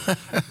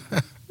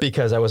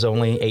 Because I was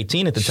only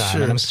 18 at the time,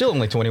 Sure. And I'm still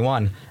only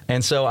 21.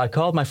 And so I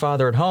called my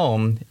father at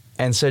home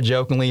and said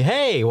jokingly,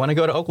 hey, want to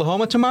go to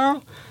Oklahoma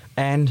tomorrow?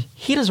 And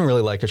he doesn't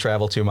really like to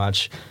travel too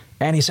much.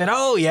 And he said,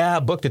 oh, yeah,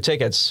 book the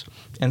tickets.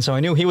 And so I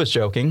knew he was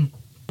joking,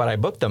 but I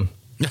booked them.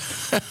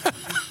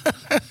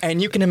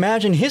 And you can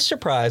imagine his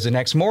surprise the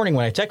next morning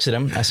when I texted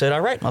him. I said,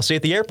 all right, I'll see you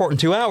at the airport in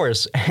 2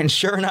 hours. And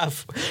sure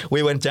enough,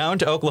 we went down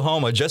to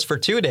Oklahoma just for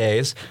 2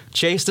 days,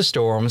 chased the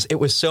storms. It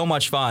was so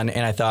much fun.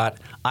 And I thought,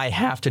 I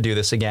have to do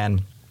this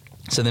again.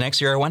 So the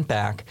next year I went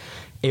back.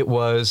 It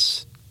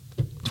was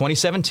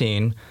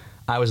 2017.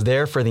 I was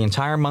there for the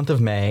entire month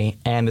of May,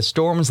 and the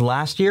storms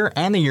last year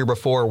and the year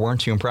before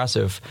weren't too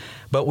impressive.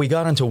 But we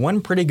got into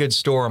one pretty good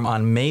storm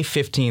on May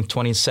 15th,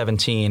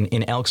 2017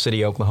 in Elk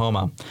City,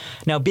 Oklahoma.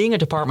 Now, being a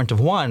department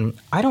of one,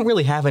 I don't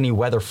really have any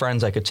weather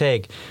friends I could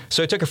take,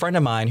 so I took a friend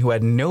of mine who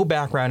had no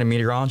background in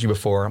meteorology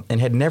before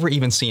and had never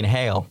even seen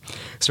hail.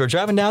 So we're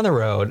driving down the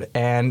road,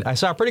 and I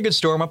saw a pretty good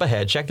storm up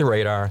ahead, checked the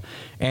radar,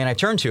 and I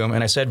turned to him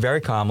and I said very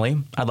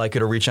calmly, I'd like you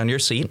to reach under your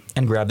seat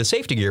and grab the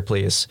safety gear,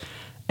 please.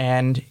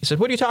 And he said,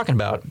 what are you talking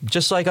about?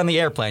 Just like on the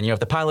airplane,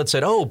 if the pilot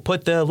said, oh,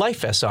 put the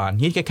life vest on,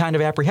 you'd get kind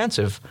of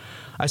apprehensive.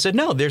 I said,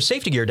 no, there's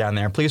safety gear down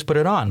there. Please put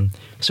it on.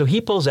 So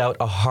he pulls out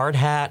a hard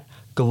hat,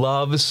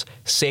 gloves,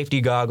 safety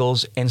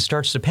goggles, and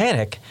starts to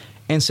panic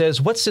and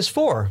says, what's this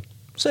for?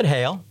 I said,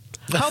 hail.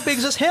 How big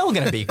is this hail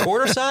going to be?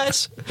 Quarter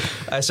size?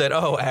 I said,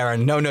 oh,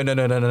 Aaron, no.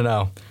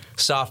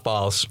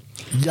 Softballs.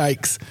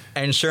 Yikes.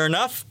 And sure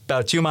enough,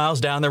 about 2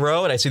 miles down the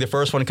road, I see the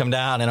first one come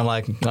down, and I'm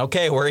like,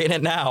 okay, we're in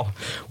it now.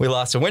 We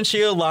lost a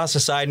windshield, lost a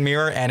side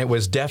mirror, and it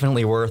was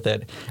definitely worth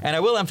it. And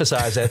I will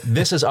emphasize that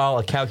this is all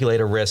a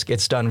calculated risk.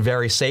 It's done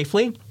very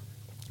safely.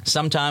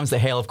 Sometimes the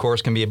hail, of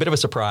course, can be a bit of a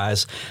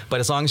surprise, but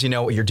as long as you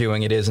know what you're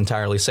doing, it is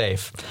entirely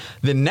safe.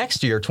 The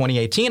next year,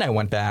 2018, I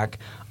went back.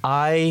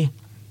 I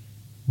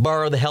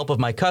borrowed the help of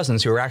my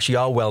cousins, who are actually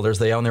all welders.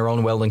 They own their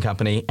own welding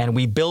company. And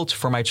we built,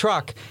 for my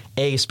truck,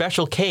 a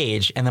special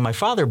cage. And then my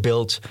father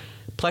built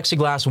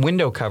plexiglass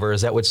window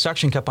covers that would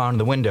suction cup onto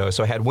the window.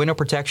 So I had window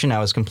protection. I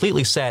was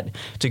completely set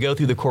to go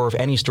through the core of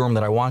any storm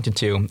that I wanted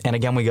to. And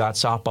again, we got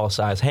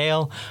softball-sized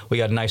hail. We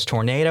got a nice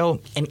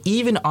tornado. And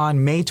even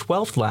on May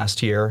 12th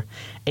last year,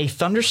 a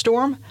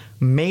thunderstorm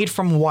made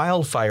from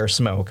wildfire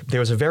smoke. There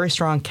was a very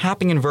strong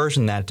capping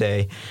inversion that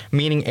day,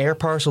 meaning air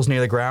parcels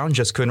near the ground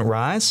just couldn't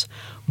rise.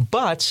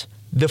 But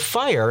The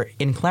fire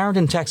in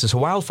Clarendon, Texas, a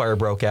wildfire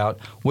broke out,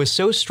 was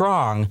so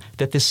strong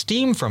that the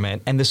steam from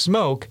it and the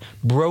smoke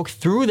broke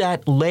through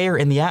that layer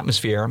in the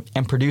atmosphere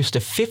and produced a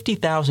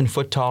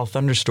 50,000-foot-tall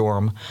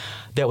thunderstorm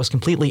that was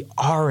completely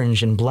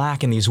orange and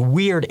black in these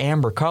weird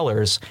amber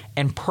colors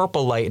and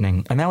purple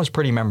lightning. And that was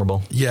pretty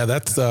memorable. Yeah,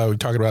 that's we're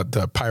talking about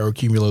the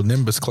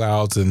pyrocumulonimbus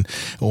clouds. And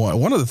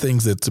one of the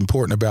things that's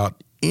important about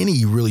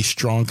any really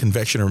strong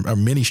convection or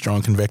many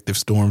strong convective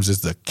storms is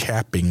the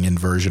capping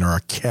inversion, or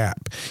a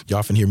cap. You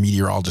often hear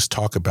meteorologists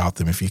talk about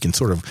them. If you can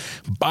sort of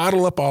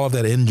bottle up all of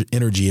that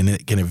energy and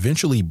it can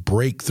eventually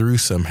break through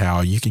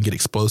somehow, you can get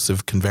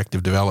explosive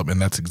convective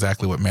development. That's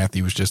exactly what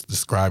Matthew was just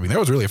describing. That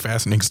was really a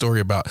fascinating story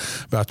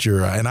about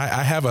your, and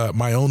I have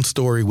my own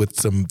story with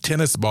some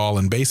tennis ball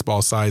and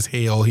baseball size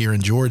hail here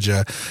in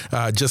Georgia.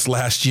 Just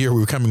last year, we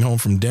were coming home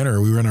from dinner.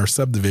 We were in our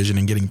subdivision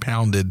and getting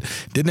pounded.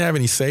 Didn't have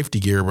any safety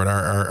gear, but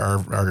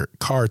our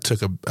car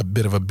took a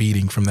bit of a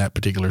beating from that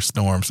particular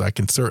storm, so I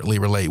can certainly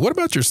relate. What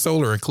about your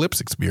solar eclipse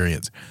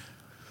experience?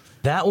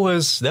 That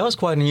was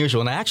quite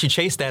unusual, and I actually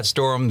chased that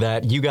storm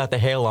that you got the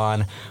hail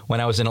on when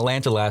I was in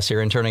Atlanta last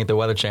year interning at the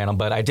Weather Channel,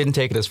 but I didn't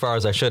take it as far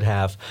as I should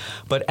have.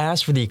 But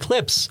as for the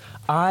eclipse,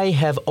 I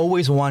have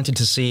always wanted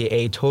to see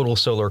a total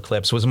solar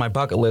eclipse. It was on my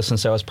bucket list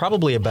since I was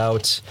probably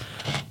about,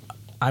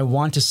 I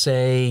want to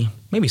say,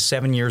 maybe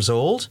 7 years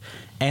old.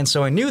 And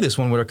so I knew this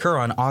one would occur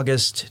on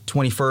August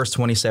 21st,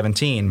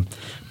 2017.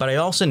 But I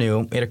also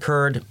knew it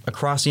occurred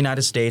across the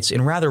United States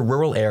in rather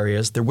rural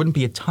areas. There wouldn't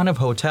be a ton of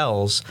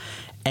hotels.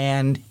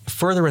 And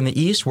further in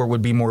the east, where it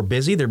would be more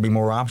busy, there'd be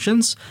more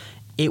options.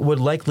 It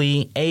would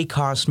likely, A,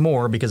 cost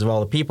more because of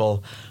all the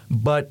people,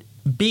 but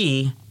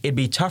B, it'd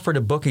be tougher to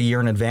book a year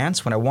in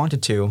advance when I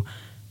wanted to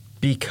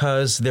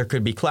because there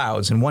could be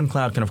clouds. And one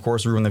cloud can, of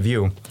course, ruin the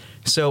view.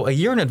 So a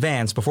year in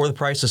advance, before the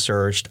prices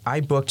surged, I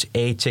booked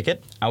a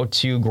ticket out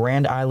to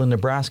Grand Island,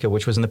 Nebraska,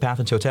 which was in the path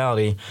of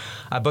totality.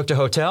 I booked a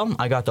hotel.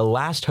 I got the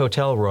last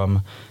hotel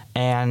room,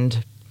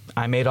 and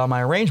I made all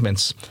my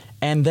arrangements.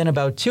 And then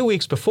about 2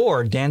 weeks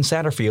before, Dan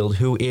Satterfield,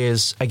 who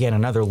is, again,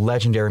 another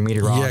legendary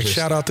meteorologist.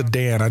 Yeah, shout out to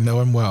Dan. I know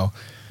him well.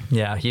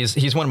 Yeah,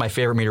 he's one of my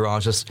favorite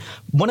meteorologists.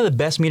 One of the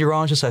best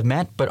meteorologists I've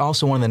met, but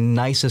also one of the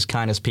nicest,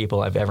 kindest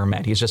people I've ever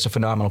met. He's just a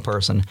phenomenal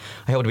person.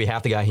 I hope to be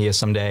half the guy he is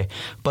someday.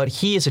 But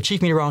he is a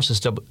chief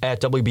meteorologist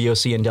at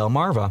WBOC in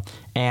Delmarva,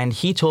 and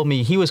he told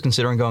me he was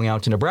considering going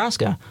out to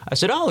Nebraska. I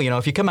said,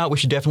 if you come out, we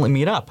should definitely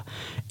meet up.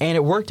 And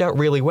it worked out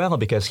really well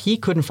because he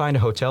couldn't find a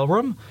hotel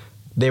room.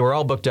 They were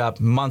all booked up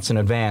months in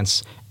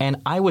advance, and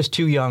I was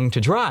too young to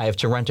drive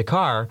to rent a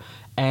car.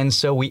 And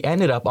so we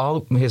ended up,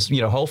 all his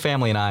whole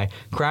family and I,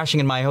 crashing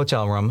in my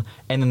hotel room.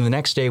 And then the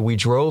next day we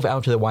drove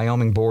out to the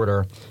Wyoming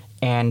border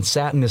and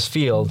sat in this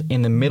field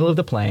in the middle of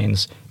the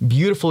plains,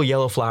 beautiful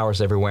yellow flowers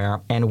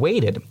everywhere, and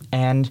waited.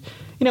 And,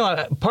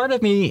 part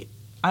of me,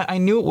 I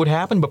knew it would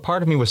happen, but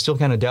part of me was still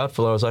kind of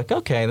doubtful. I was like,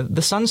 okay,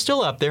 the sun's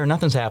still up there,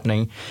 nothing's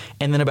happening.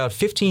 And then about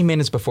 15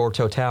 minutes before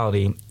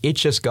totality, it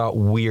just got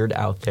weird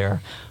out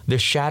there. The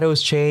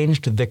shadows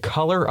changed, the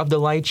color of the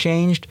light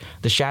changed,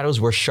 the shadows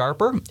were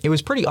sharper. It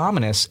was pretty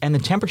ominous, and the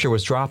temperature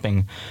was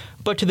dropping.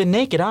 But to the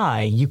naked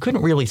eye, you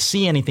couldn't really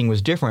see anything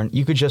was different.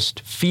 You could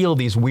just feel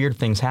these weird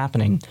things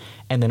happening.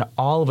 And then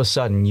all of a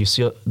sudden, you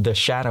see the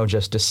shadow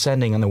just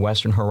descending on the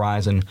western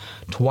horizon,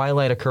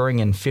 twilight occurring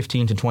in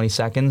 15 to 20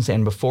 seconds,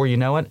 and before you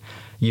know it,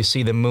 you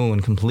see the moon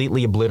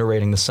completely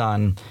obliterating the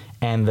sun,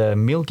 and the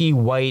milky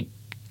white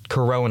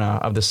corona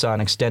of the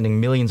sun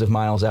extending millions of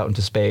miles out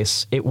into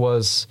space. It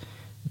was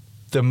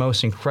the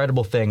most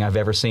incredible thing I've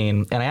ever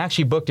seen. And I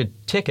actually booked a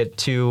ticket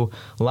to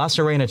La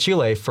Serena,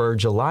 Chile for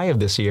July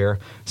of this year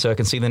so I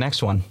can see the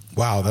next one.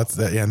 Wow,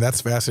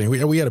 that's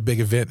fascinating. We had a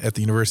big event at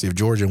the University of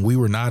Georgia, and we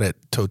were not at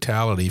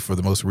totality for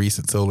the most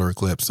recent solar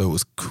eclipse, so it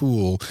was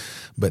cool,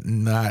 but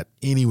not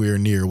anywhere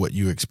near what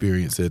you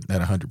experienced at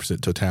 100%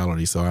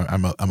 totality. So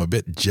I'm a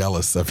bit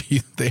jealous of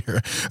you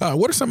there.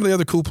 What are some of the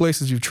other cool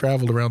places you've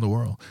traveled around the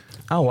world?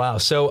 Oh, wow.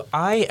 So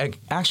I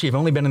actually have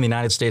only been in the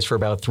United States for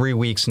about 3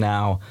 weeks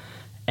now.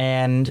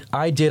 And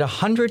I did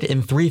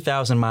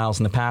 103,000 miles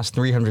in the past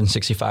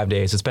 365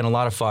 days. It's been a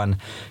lot of fun.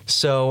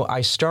 So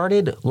I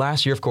started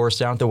last year, of course,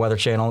 down at the Weather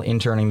Channel,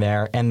 interning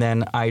there. And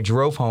then I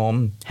drove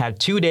home, had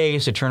 2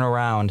 days to turn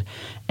around.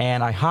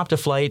 And I hopped a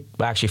flight,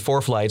 actually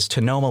 4 flights,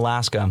 to Nome,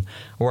 Alaska,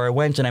 where I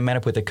went and I met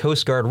up with the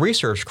Coast Guard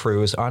research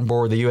crews on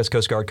board the U.S.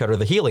 Coast Guard cutter,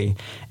 the Healy.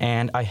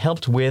 And I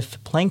helped with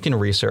plankton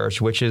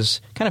research, which is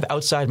kind of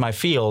outside my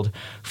field,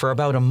 for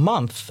about a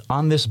month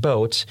on this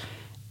boat.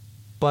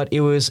 But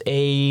it was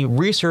a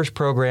research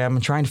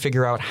program trying to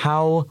figure out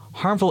how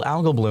harmful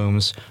algal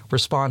blooms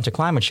respond to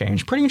climate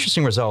change. Pretty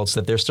interesting results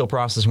that they're still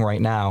processing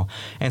right now.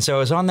 And so I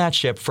was on that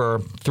ship for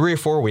 3 or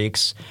 4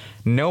 weeks.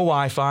 No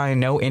Wi-Fi,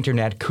 no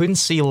internet, couldn't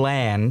see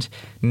land,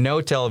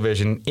 no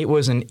television. It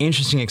was an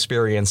interesting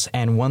experience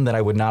and one that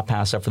I would not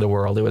pass up for the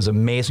world. It was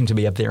amazing to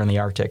be up there in the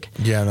Arctic.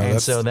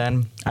 So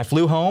then I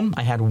flew home.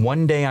 I had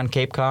 1 day on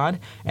Cape Cod,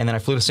 and then I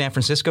flew to San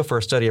Francisco for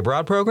a study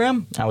abroad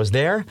program. I was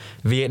there,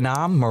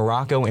 Vietnam,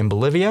 Morocco, and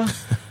Bolivia.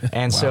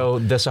 And wow. So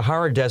the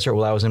Sahara Desert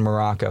while I was in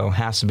Morocco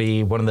has to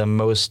be one of the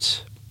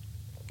most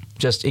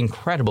just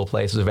incredible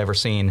places I've ever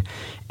seen.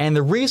 And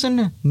the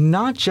reason,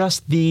 not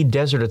just the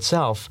desert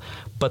itself,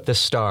 but the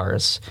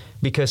stars.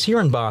 Because here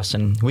in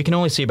Boston, we can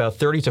only see about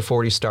 30 to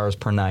 40 stars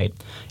per night.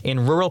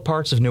 In rural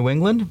parts of New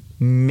England,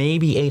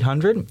 maybe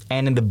 800,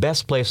 and in the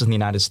best places in the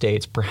United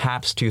States,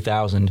 perhaps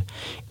 2,000.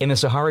 In the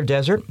Sahara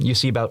Desert, you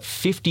see about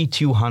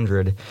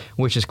 5,200,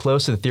 which is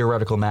close to the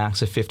theoretical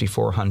max of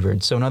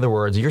 5,400. So in other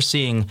words, you're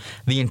seeing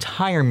the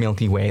entire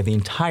Milky Way, the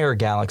entire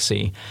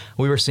galaxy.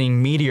 We were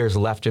seeing meteors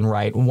left and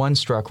right. One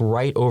struck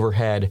right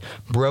overhead,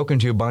 broke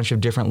into a bunch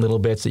of different little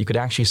bits that you could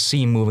actually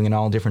see moving in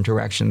all different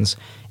directions.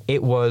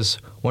 It was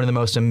one of the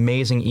most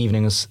amazing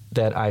evenings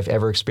that I've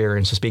ever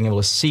experienced, just being able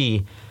to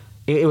see.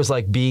 It was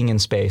like being in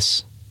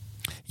space.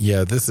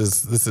 Yeah, this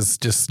is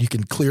just, you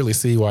can clearly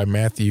see why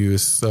Matthew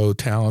is so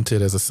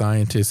talented as a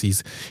scientist.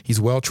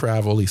 He's well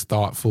traveled, he's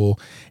thoughtful,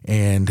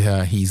 and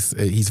he's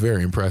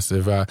very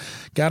impressive.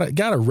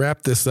 Gotta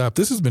wrap this up.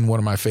 This has been one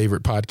of my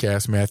favorite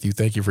podcasts, Matthew.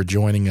 Thank you for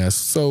joining us.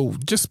 So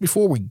just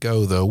before we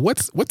go, though,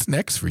 what's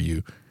next for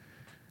you?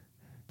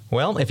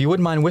 Well, if you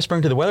wouldn't mind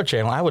whispering to the Weather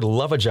Channel, I would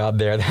love a job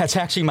there. That's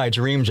actually my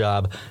dream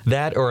job.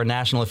 That or a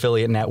national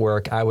affiliate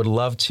network. I would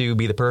love to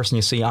be the person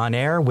you see on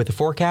air with the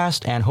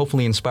forecast and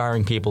hopefully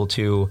inspiring people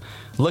to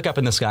look up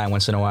in the sky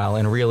once in a while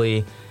and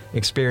really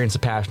experience the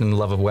passion and the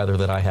love of weather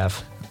that I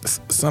have.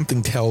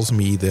 Something tells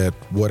me that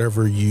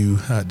whatever you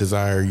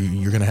desire,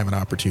 you're going to have an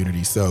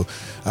opportunity. So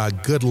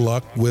good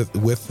luck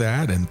with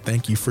that, and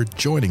thank you for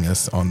joining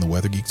us on the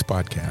Weather Geeks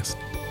podcast.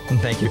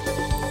 Thank you.